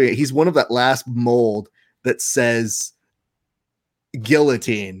was doing it, he's one of that last mold that says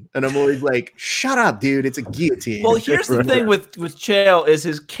guillotine. And I'm always like, shut up, dude. It's a guillotine. Well, here's the thing with Chael is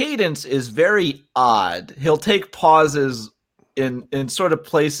his cadence is very odd. He'll take pauses in sort of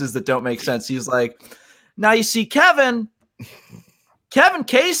places that don't make sense. He's like, now you see Kevin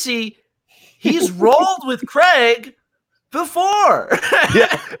Casey, he's rolled with Craig before.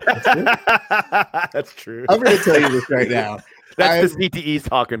 Yeah, that's true. I'm going to tell you this right now. That's the CTE's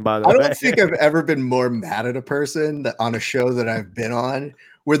talking, by the I way. don't think I've ever been more mad at a person on a show that I've been on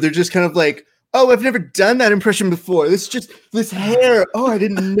where they're just kind of like, oh, I've never done that impression before. This hair. Oh, I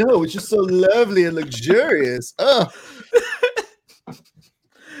didn't know. It's just so lovely and luxurious. Oh,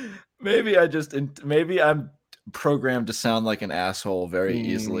 Maybe I'm programmed to sound like an asshole very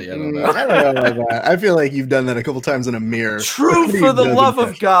easily. I don't know. I don't know about that. I feel like you've done that a couple times in a mirror. True, Pretty for the good love of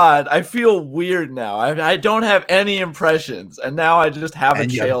impression. God. I feel weird now. I don't have any impressions, and now I just have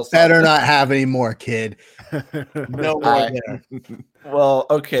And a you Chael. better something. not have any more, kid. No more I- there. Well,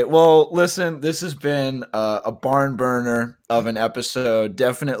 okay. Well, listen, this has been a barn burner of an episode.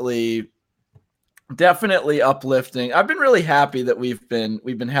 Definitely uplifting. I've been really happy that we've been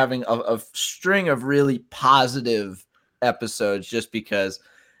having a string of really positive episodes, just because,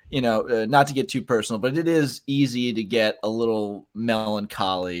 not to get too personal, but it is easy to get a little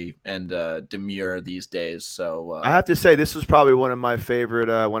melancholy and demure these days. So I have to say, this was probably one of my favorite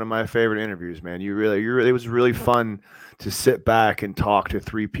interviews, man. It was really fun to sit back and talk to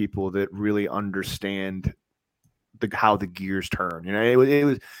 3 people that really understand how the gears turn.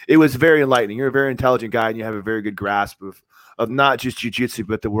 It was very enlightening. You're a very intelligent guy, and you have a very good grasp not just jiu-jitsu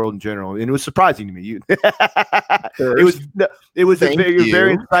but the world in general, and it was surprising to me. It was you're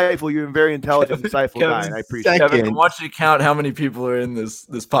very insightful. You're a very intelligent, insightful guy, and I appreciate it. Kevin, I want you to count how many people are in this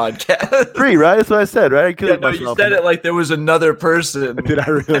podcast. 3, right? That's what I said, right? You said it like there was another person. Did I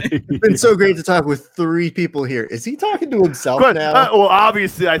really? It's been so great to talk with 3 people here. Is he talking to himself now? Well,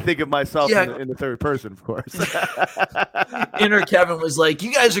 obviously, I think of myself in the third person, of course. Inner Kevin was like,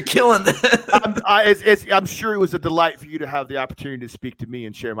 "You guys are killing this." I'm sure it was a delight for you to have the opportunity to speak to me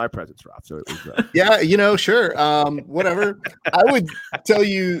and share my presence, Rob. So it was. Yeah, sure. Whatever. I would tell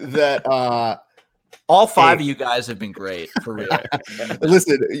you that all 5 of you guys have been great, for real.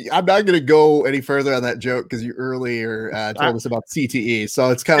 Listen, I'm not going to go any further on that joke because you earlier told us about CTE. So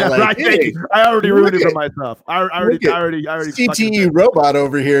it's kind of like, hey, I already ruined it for myself. I already CTE robot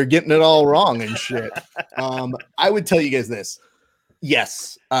over here getting it all wrong and shit. I would tell you guys this.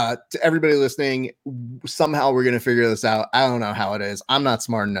 Yes, to everybody listening, somehow we're going to figure this out. I don't know how it is. I'm not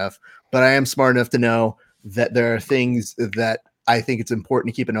smart enough, but I am smart enough to know that there are things that I think it's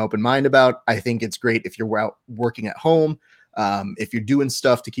important to keep an open mind about. I think it's great if you're out working at home, if you're doing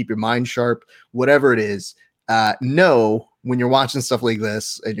stuff to keep your mind sharp, whatever it is. Know when you're watching stuff like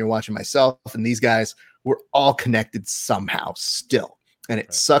this and you're watching myself and these guys, we're all connected somehow still. And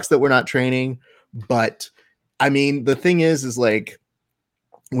it sucks that we're not training. But I mean, the thing is like,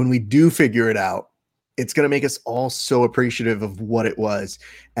 when we do figure it out, it's going to make us all so appreciative of what it was.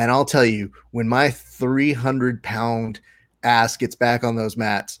 And I'll tell you, when my 300-pound ass gets back on those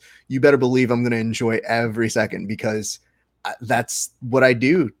mats, you better believe I'm going to enjoy every second, because that's what I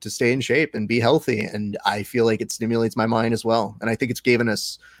do to stay in shape and be healthy. And I feel like it stimulates my mind as well. And I think it's given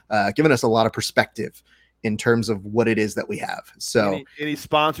us a lot of perspective in terms of what it is that we have. So any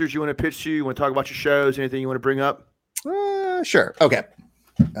sponsors you want to pitch to? You want to talk about your shows? Anything you want to bring up? Sure. Okay.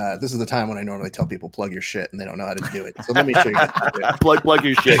 This is the time when I normally tell people plug your shit and they don't know how to do it. So let me show you. Plug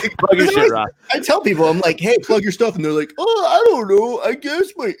your shit. Plug your shit, Rob. I tell people, I'm like, hey, plug your stuff. And they're like, oh, I don't know. I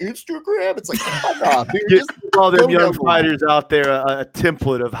guess my Instagram. It's like, fuck off. Give all them young fighters out there a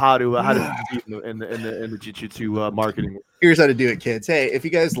template of how to compete in the jiu-jitsu marketing. Here's how to do it, kids. Hey, if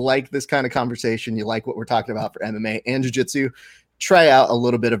you guys like this kind of conversation, you like what we're talking about for MMA and jiu-jitsu, try out a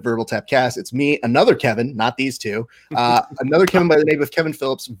little bit of Verbal Tap Cast. It's me, another Kevin, not these two, another Kevin by the name of Kevin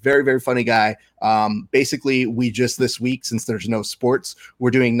Phillips. Very, very funny guy. Basically, we just this week, since there's no sports,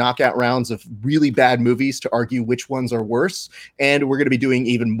 we're doing knockout rounds of really bad movies to argue which ones are worse. And we're going to be doing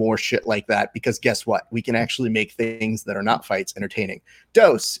even more shit like that, because guess what? We can actually make things that are not fights entertaining.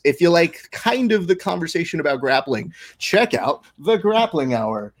 Dose, if you like kind of the conversation about grappling, check out the Grappling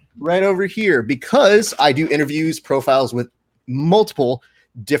Hour right over here, because I do interviews, profiles with multiple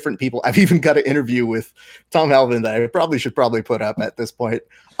different people. I've even got an interview with Tom Alvin that I should put up at this point.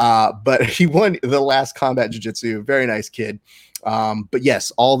 But he won the last Combat Jiu-Jitsu. Very nice kid. But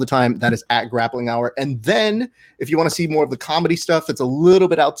yes, all the time, that is at Grappling Hour. And then if you want to see more of the comedy stuff that's a little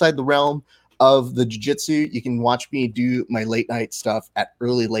bit outside the realm of the jiu-jitsu, you can watch me do my late night stuff at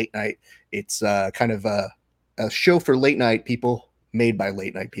Early Late Night. It's kind of a show for late night people, made by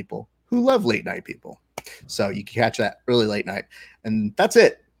late night people who love late night people. So you can catch that Early Late Night. And that's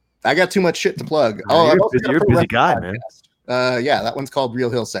it. I got too much shit to plug. You're a busy guy, man. Yeah, that one's called Real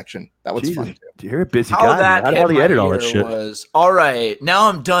Hill Section. That one's fun too. You're a busy guy. How do you edit all that shit? All right, now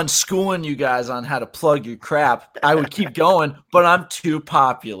I'm done schooling you guys on how to plug your crap. I would keep going, but I'm too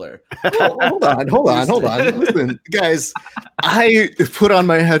popular. Hold on. Listen, guys, I put on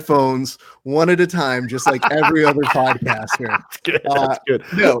my headphones one at a time, just like every other podcaster. That's good. That's good.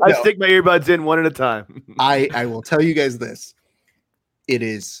 I stick my earbuds in one at a time. I will tell you guys this. It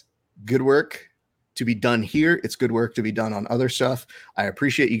is good work to be done here. It's good work to be done on other stuff. I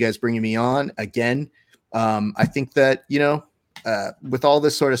appreciate you guys bringing me on again. I think that, with all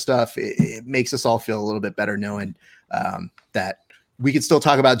this sort of stuff, it makes us all feel a little bit better knowing that we could still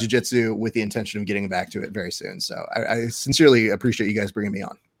talk about jiu-jitsu with the intention of getting back to it very soon. So I sincerely appreciate you guys bringing me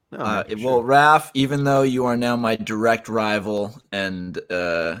on. Well, Raf, even though you are now my direct rival and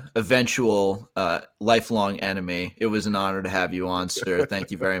eventual lifelong enemy, it was an honor to have you on, sir.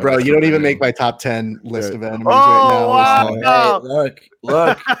 Thank you very much. Bro, you don't even make my top 10 list of enemies right now. Wow. Hey,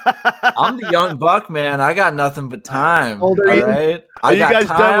 look, I'm the young buck, man. I got nothing but time. All right? Are you guys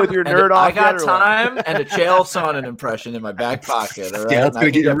done with your nerd off? I got time and a Chael Sonnen impression in my back pocket. All right? Yeah, that's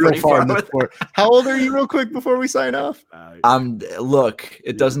going to get you real far in the sport. How old are you real quick before we sign off? Look,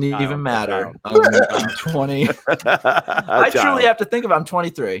 it doesn't even matter. I'm 20. I truly have to think about I'm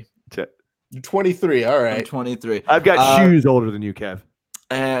 23. You're 23. All right. I'm 23. I've got shoes older than you, Kev.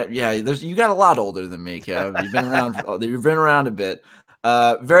 Yeah, you got a lot older than me, Kev. You've been around a bit.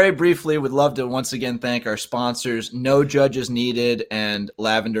 Very briefly, would love to once again thank our sponsors, No Judges Needed and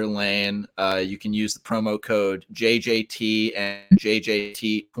Lavender Lane. You can use the promo code JJT and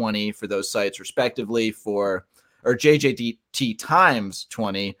JJT20 for those sites respectively or JJT times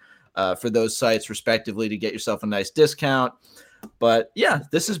 20 for those sites respectively to get yourself a nice discount. But yeah,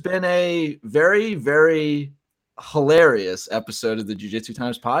 this has been a very, very hilarious episode of the Jiu-Jitsu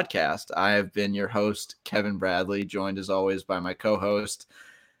Times podcast. I have been your host, Kevin Bradley, joined as always by my co-host,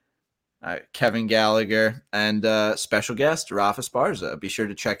 Kevin Gallagher, and special guest, Rafa Esparza. Be sure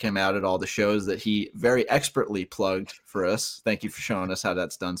to check him out at all the shows that he very expertly plugged for us. Thank you for showing us how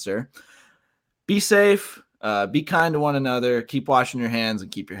that's done, sir. Be safe, be kind to one another, keep washing your hands,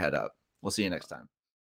 and keep your head up. We'll see you next time.